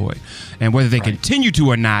George Floyd. And whether they continue to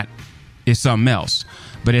or not is something else.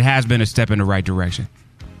 But it has been a step in the right direction.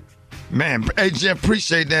 Man, hey, Jeff,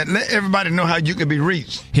 appreciate that. Let everybody know how you can be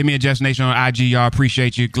reached. Hit me at Jeff Nation on IG, y'all.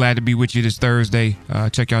 Appreciate you. Glad to be with you this Thursday.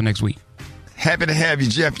 Check y'all next week. Happy to have you,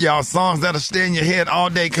 Jeff. Y'all, songs that'll stay in your head all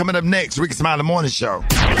day. Coming up next, Rickey Smiley Morning Show.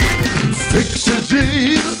 Fix it,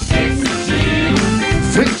 Jesus.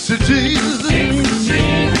 Fix it, Jesus.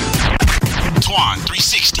 Twan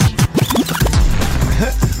 360.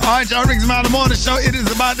 All right, y'all, Rickey Smiley Morning Show. It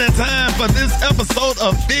is about that time for this episode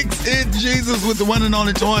of Fix It Jesus with the one and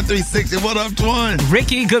only Twan 360. What up, Twan?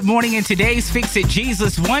 Rickey, good morning. In today's Fix It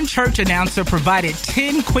Jesus, one church announcer provided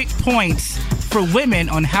 10 quick points for women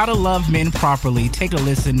on how to love men properly. Take a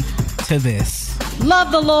listen to this.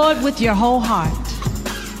 Love the Lord with your whole heart.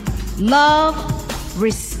 Love,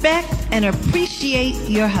 respect, and appreciate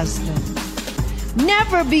your husband.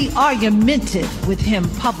 Never be argumentative with him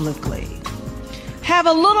publicly. Have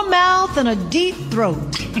a little mouth and a deep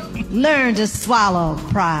throat. Learn to swallow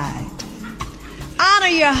pride. Honor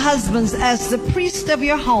your husbands as the priest of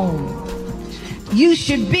your home. You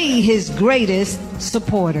should be his greatest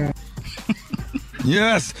supporter.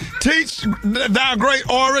 Yes. Teach, thou great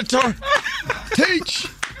orator. Teach.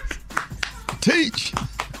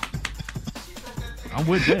 I'm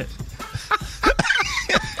with that.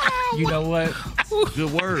 You know what?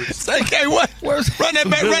 Good words. Say, okay, what? Run that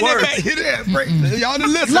back, run that back. Hit it. Y'all to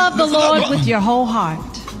listen. Love the Lord with your whole heart.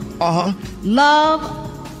 Uh-huh.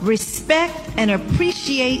 Love, respect, and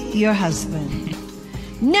appreciate your husband.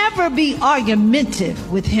 Never be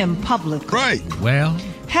argumentative with him publicly. Right. Well.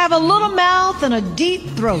 Have a little mouth and a deep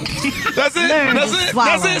throat. That's it. Learn That's to it.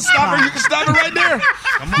 swallow That's it. Stop it. You can stop it right there.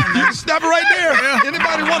 Come on, you can stop it right there.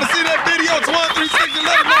 Anybody want to see that video? Twan 360.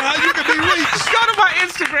 Let them know how you can be reached. Go to my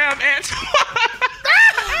Instagram, Antoine.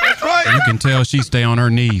 Right. You can tell she stay on her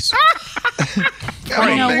knees. Got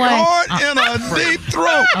a big heart and a deep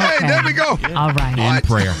throat. Hey, there we go. All right. In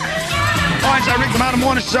prayer. All right, y'all, Rick Smiley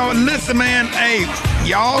Morning Show. Listen, man, hey,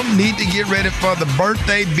 y'all need to get ready for the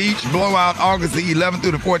Birthday Beach Blowout August the 11th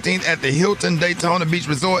through the 14th at the Hilton Daytona Beach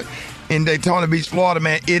Resort in Daytona Beach, Florida,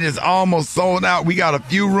 man. It is almost sold out. We got a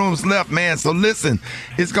few rooms left, man. So listen,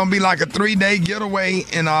 it's going to be like a 3-day getaway,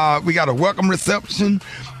 and we got a welcome reception,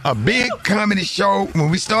 a big comedy show. When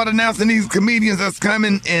we start announcing these comedians that's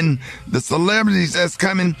coming and the celebrities that's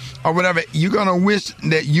coming or whatever, you're going to wish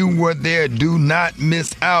that you were there. Do not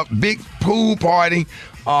miss out. Big pool party.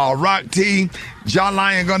 Rock T, John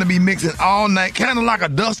Lion going to be mixing all night, kind of like a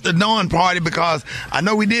dusk to dawn party, because I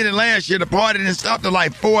know we did it last year. The party didn't stop till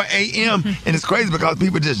like 4 a.m. and it's crazy because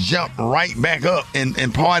people just jump right back up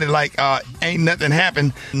and party like ain't nothing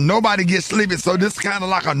happened. Nobody gets sleepy, so this is kind of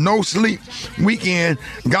like a no sleep weekend.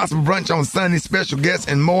 Gospel brunch on Sunday, special guests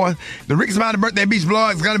and more. The Rickey Smiley Birthday Beach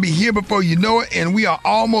Blog is going to be here before you know it, and we are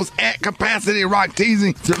almost at capacity. Rock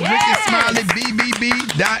teasing to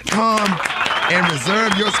RickeySmileyBBB.com and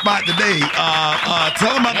reserve your spot today.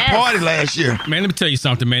 Tell them about the party last year. Man, let me tell you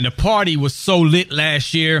something, man. The party was so lit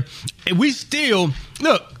last year. And we still,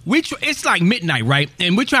 look, it's like midnight, right?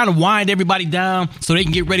 And we're trying to wind everybody down so they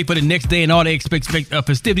can get ready for the next day and all the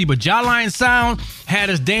festivity. But Jawline Sound had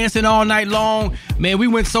us dancing all night long. Man, we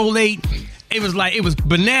went so late. It was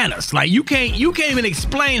bananas. Like you can't even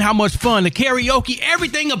explain how much fun, the karaoke,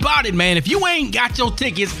 everything about it, man. If you ain't got your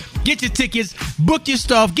tickets, get your tickets, book your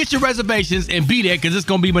stuff, get your reservations, and be there because it's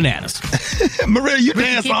gonna be bananas. Maria, you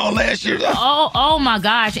danced all last year. Oh my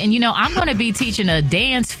gosh! And I'm going to be teaching a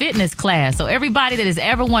dance fitness class. So everybody that has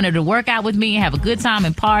ever wanted to work out with me and have a good time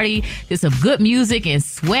and party, there's some good music and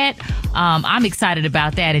sweat. I'm excited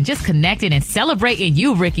about that and just connecting and celebrating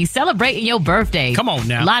you, Ricky, celebrating your birthday. Come on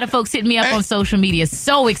now. A lot of folks hitting me up on social media,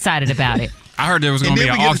 so excited about it. I heard there was going to be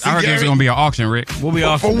an auction. I heard there was going to be an auction, Rick. What we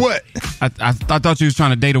auction? For what? I thought you was trying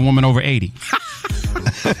to date a woman over 80.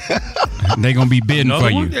 They going to be bidding for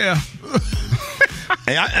you. Yeah.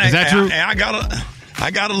 Is that true? I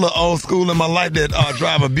got a little old school in my life that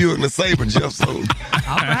drive a Buick LeSabre, Jeff. So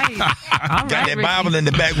all right. Got that Bible in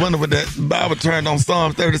the back window with that Bible turned on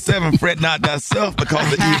Psalm 37. Fret not thyself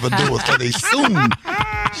because of evildoers, for they soon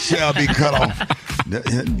shall be cut off.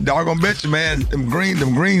 Doggone bet you, man. Them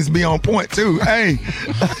greens be on point too. Hey.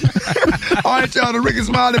 All right, y'all. The Rickey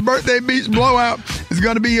Smiley Birthday Beach Blowout is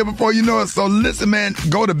going to be here before you know it. So listen, man.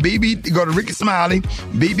 Go to Rickey Smiley,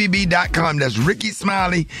 BBB.com. That's Rickey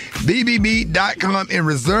Smiley, BBB.com, and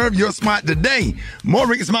reserve your spot today. More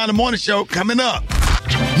Rickey Smiley Morning Show coming up.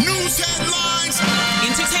 News headlines,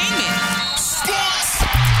 entertainment, sports.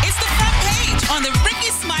 It's the front page on the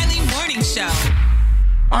Rickey Smiley Morning Show.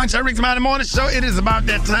 All right, y'all, Rickey Smiley Morning Show. It is about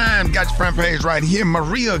that time. Got your front page right here.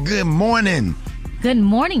 Maria, good morning. Good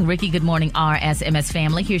morning, Ricky. Good morning, RSMS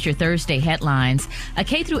family. Here's your Thursday headlines. A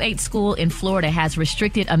K-8 school in Florida has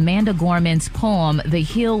restricted Amanda Gorman's poem, The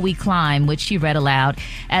Hill We Climb, which she read aloud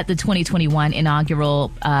at the 2021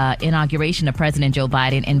 inauguration of President Joe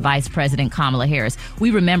Biden and Vice President Kamala Harris.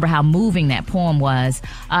 We remember how moving that poem was.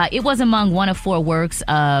 It was among one of 4 works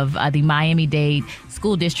of the Miami-Dade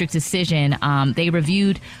School District's decision. They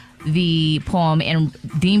reviewed the poem and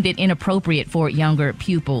deemed it inappropriate for younger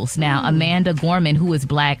pupils. Now, Amanda Gorman, who is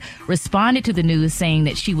black, responded to the news saying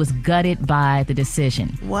that she was gutted by the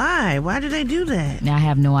decision. Why? Why did they do that? Now, I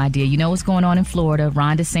have no idea. You know what's going on in Florida.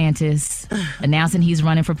 Ron DeSantis announcing he's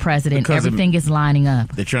running for president. Because everything is lining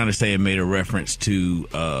up. They're trying to say it made a reference to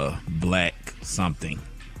black something.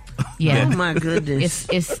 Yeah. Oh my goodness.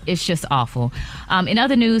 It's just awful. In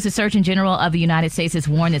other news, the Surgeon General of the United States has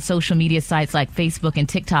warned that social media sites like Facebook and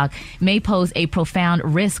TikTok may pose a profound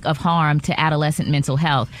risk of harm to adolescent mental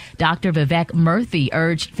health. Dr. Vivek Murthy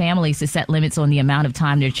urged families to set limits on the amount of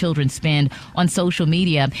time their children spend on social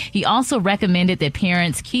media. He also recommended that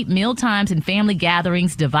parents keep meal times and family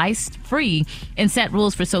gatherings device-free and set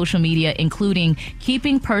rules for social media, including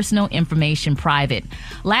keeping personal information private.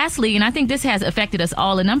 Lastly, and I think this has affected us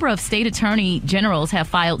all, a number of state attorney generals have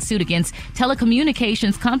filed suit against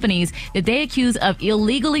telecommunications companies that they accuse of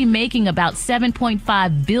illegally making about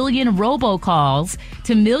 7.5 billion robocalls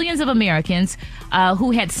to millions of Americans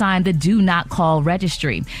who had signed the Do Not Call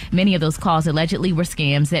registry. Many of those calls allegedly were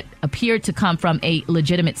scams that appeared to come from a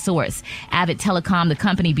legitimate source. Avid Telecom, the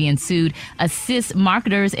company being sued, assists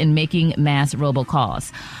marketers in making mass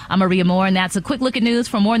robocalls. I'm Maria Moore, and that's a quick look at news.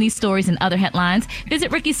 For more on these stories and other headlines,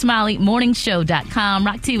 visit RickeySmileyMorningshow.com.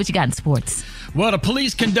 Rock T, what you got in sports? Well, the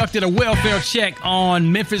police conducted a welfare check on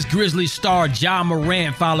Memphis Grizzlies star Ja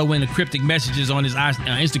Morant following the cryptic messages on his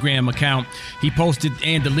Instagram account. He posted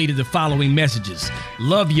and deleted the following messages.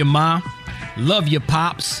 Love you, Ma. Love you,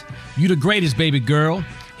 Pops. You the greatest, baby girl.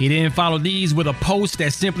 He then followed these with a post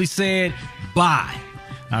that simply said, bye.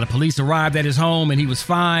 Now, the police arrived at his home and he was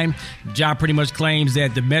fine. Ja pretty much claims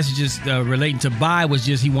that the messages relating to bye was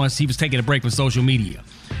just he was taking a break from social media.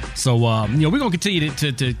 So, we're going to continue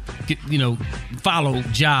to follow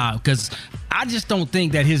Ja, because I just don't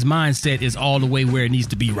think that his mindset is all the way where it needs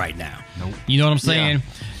to be right now. Nope. You know what I'm saying? Yeah.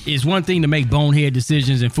 It's one thing to make bonehead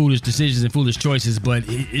decisions and foolish choices, but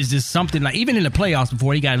it's just something like, even in the playoffs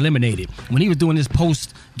before he got eliminated, when he was doing his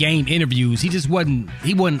post-game interviews, he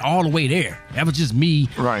wasn't all the way there. That was just me.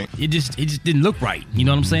 Right. It just didn't look right. You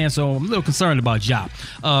know what I'm saying? So I'm a little concerned about Ja.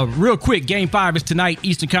 Real quick, Game 5 is tonight,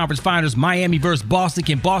 Eastern Conference Finals, Miami versus Boston.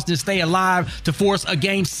 Can Boston stay alive to force a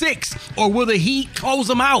Game 6, or will the Heat close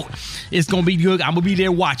them out? It's going to be good. I'm going to be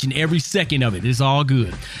there watching every second of it. It's all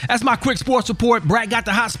good. That's my quick sports report. Brad got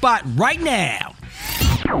the hot spot right now.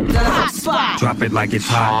 The hot spot. Drop it like it's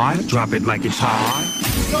hot. Drop it like it's hot.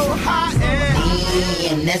 So hot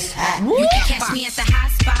and that's hot. You can catch me at the hot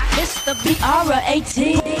spot. It's the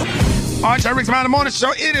BR18. All right, y'all, Rick's Smiley Morning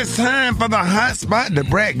Show. It is time for the hot spot. The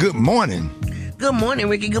Brad, good morning. Good morning,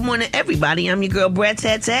 Ricky. Good morning, everybody. I'm your girl, Brad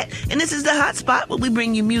Tat Tat, and this is the Hot Spot, where we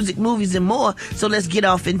bring you music, movies, and more. So let's get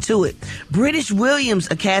off into it. British Williams,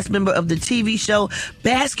 a cast member of the TV show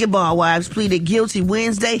Basketball Wives, pleaded guilty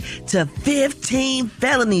Wednesday to 15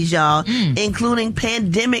 felonies, y'all, including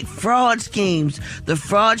pandemic fraud schemes. The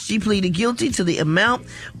fraud she pleaded guilty to, the amount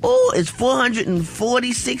is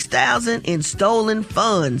 $446,000 in stolen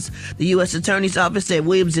funds. The U.S. Attorney's Office said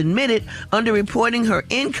Williams admitted underreporting her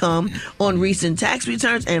income on recent tax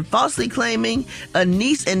returns and falsely claiming a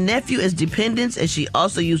niece and nephew as dependents, and she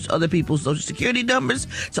also used other people's social security numbers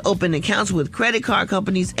to open accounts with credit card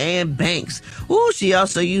companies and banks. She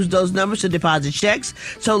also used those numbers to deposit checks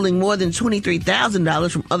totaling more than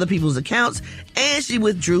 $23,000 from other people's accounts, and she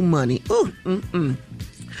withdrew money.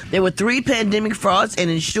 There were 3 pandemic frauds and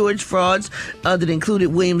insurance frauds that included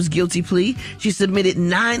Williams' guilty plea. She submitted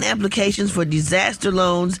 9 applications for disaster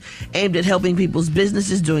loans aimed at helping people's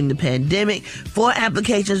businesses during the pandemic, 4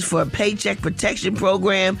 applications for a paycheck protection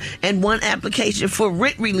program, and 1 application for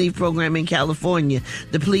rent relief program in California.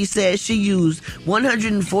 The police says she used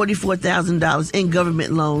 $144,000 in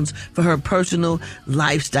government loans for her personal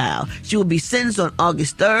lifestyle. She will be sentenced on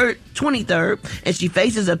August 23rd, and she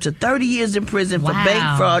faces up to 30 years in prison for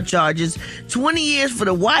bank fraud charges, 20 years for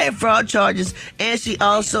the wire fraud charges, and she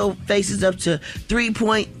also faces up to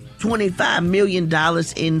 $3.25 million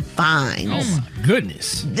in fines. Oh my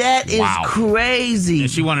goodness. That is crazy.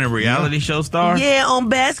 Is she one of the reality show stars? Yeah, on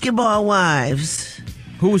Basketball Wives.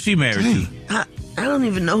 Who was she married to? I don't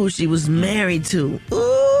even know who she was married to.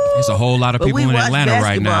 There's a whole lot of people in Atlanta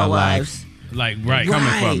right now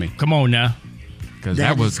coming for me. Come on now. Because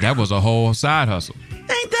that was a whole side hustle.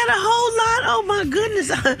 Ain't that a whole lot? Oh my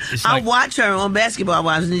goodness. I watch her on Basketball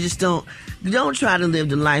Wives, and just don't try to live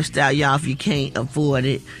the lifestyle, y'all, if you can't afford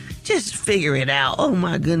it. Just figure it out. Oh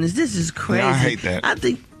my goodness, this is crazy. Yeah, I hate that. I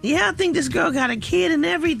think this girl got a kid and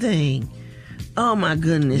everything. Oh my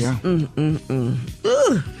goodness. Yeah.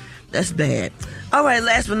 Ugh, that's bad. All right,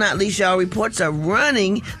 last but not least, y'all, reports are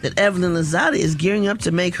running that Evelyn Lozada is gearing up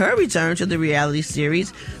to make her return to the reality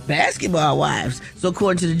series Basketball Wives. So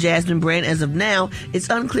according to the Jasmine brand, as of now, it's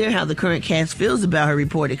unclear how the current cast feels about her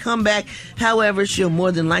reported comeback. However, she'll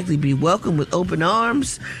more than likely be welcomed with open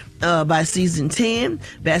arms. By season 10,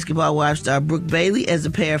 Basketball Wives star Brooke Bailey as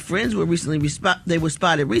a pair of friends were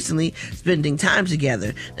spotted recently spending time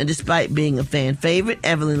together. And despite being a fan favorite,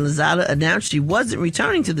 Evelyn Lozada announced she wasn't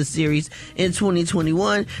returning to the series in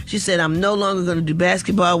 2021. She said, "I'm no longer going to do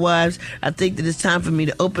Basketball Wives. I think that it's time for me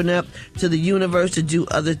to open up to the universe to do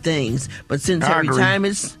other things." But since her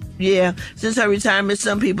retirement,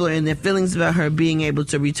 some people are in their feelings about her being able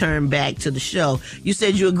to return back to the show. You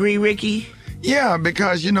said you agree, Ricky? Yeah,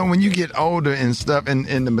 because, when you get older and stuff and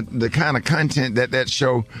the kind of content that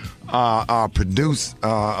show produce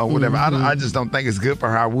or whatever, I just don't think it's good for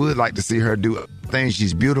her. I would like to see her do things.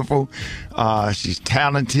 She's beautiful. She's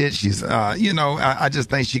talented. She's, I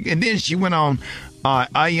just think and then she went on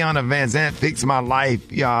Ayanna Van Zant, Fix My Life,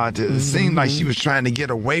 to seem like she was trying to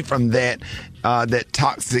get away from that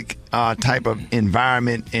toxic type of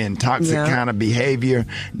environment and toxic kind of behavior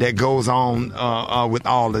that goes on with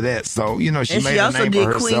all of that. So, she made a name for herself. And she also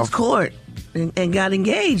did Queen's Court and got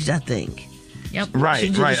engaged, I think. Yep. Right.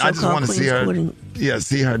 I just want to see her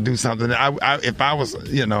see her do something. If I was,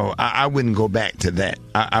 I wouldn't go back to that.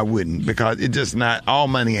 I wouldn't, because it's just not, all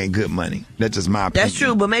money ain't good money. That's just my opinion. That's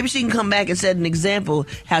true, but maybe she can come back and set an example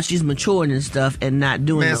how she's maturing and stuff and not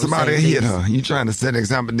doing those somebody same hit things. her. You trying to set an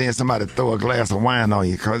example, then somebody throw a glass of wine on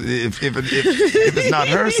you. Because if it's not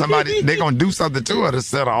her, they're going to do something to her to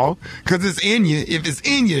set her off. Because it's in you. If it's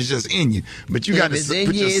in you, it's just in you. But you got to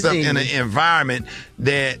put yourself in an environment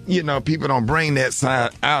that, people don't bring that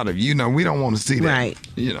side out of you. We don't want to see that. Right.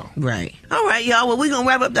 Right. All right, y'all. Well, we're going to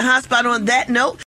wrap up the hot spot on that note.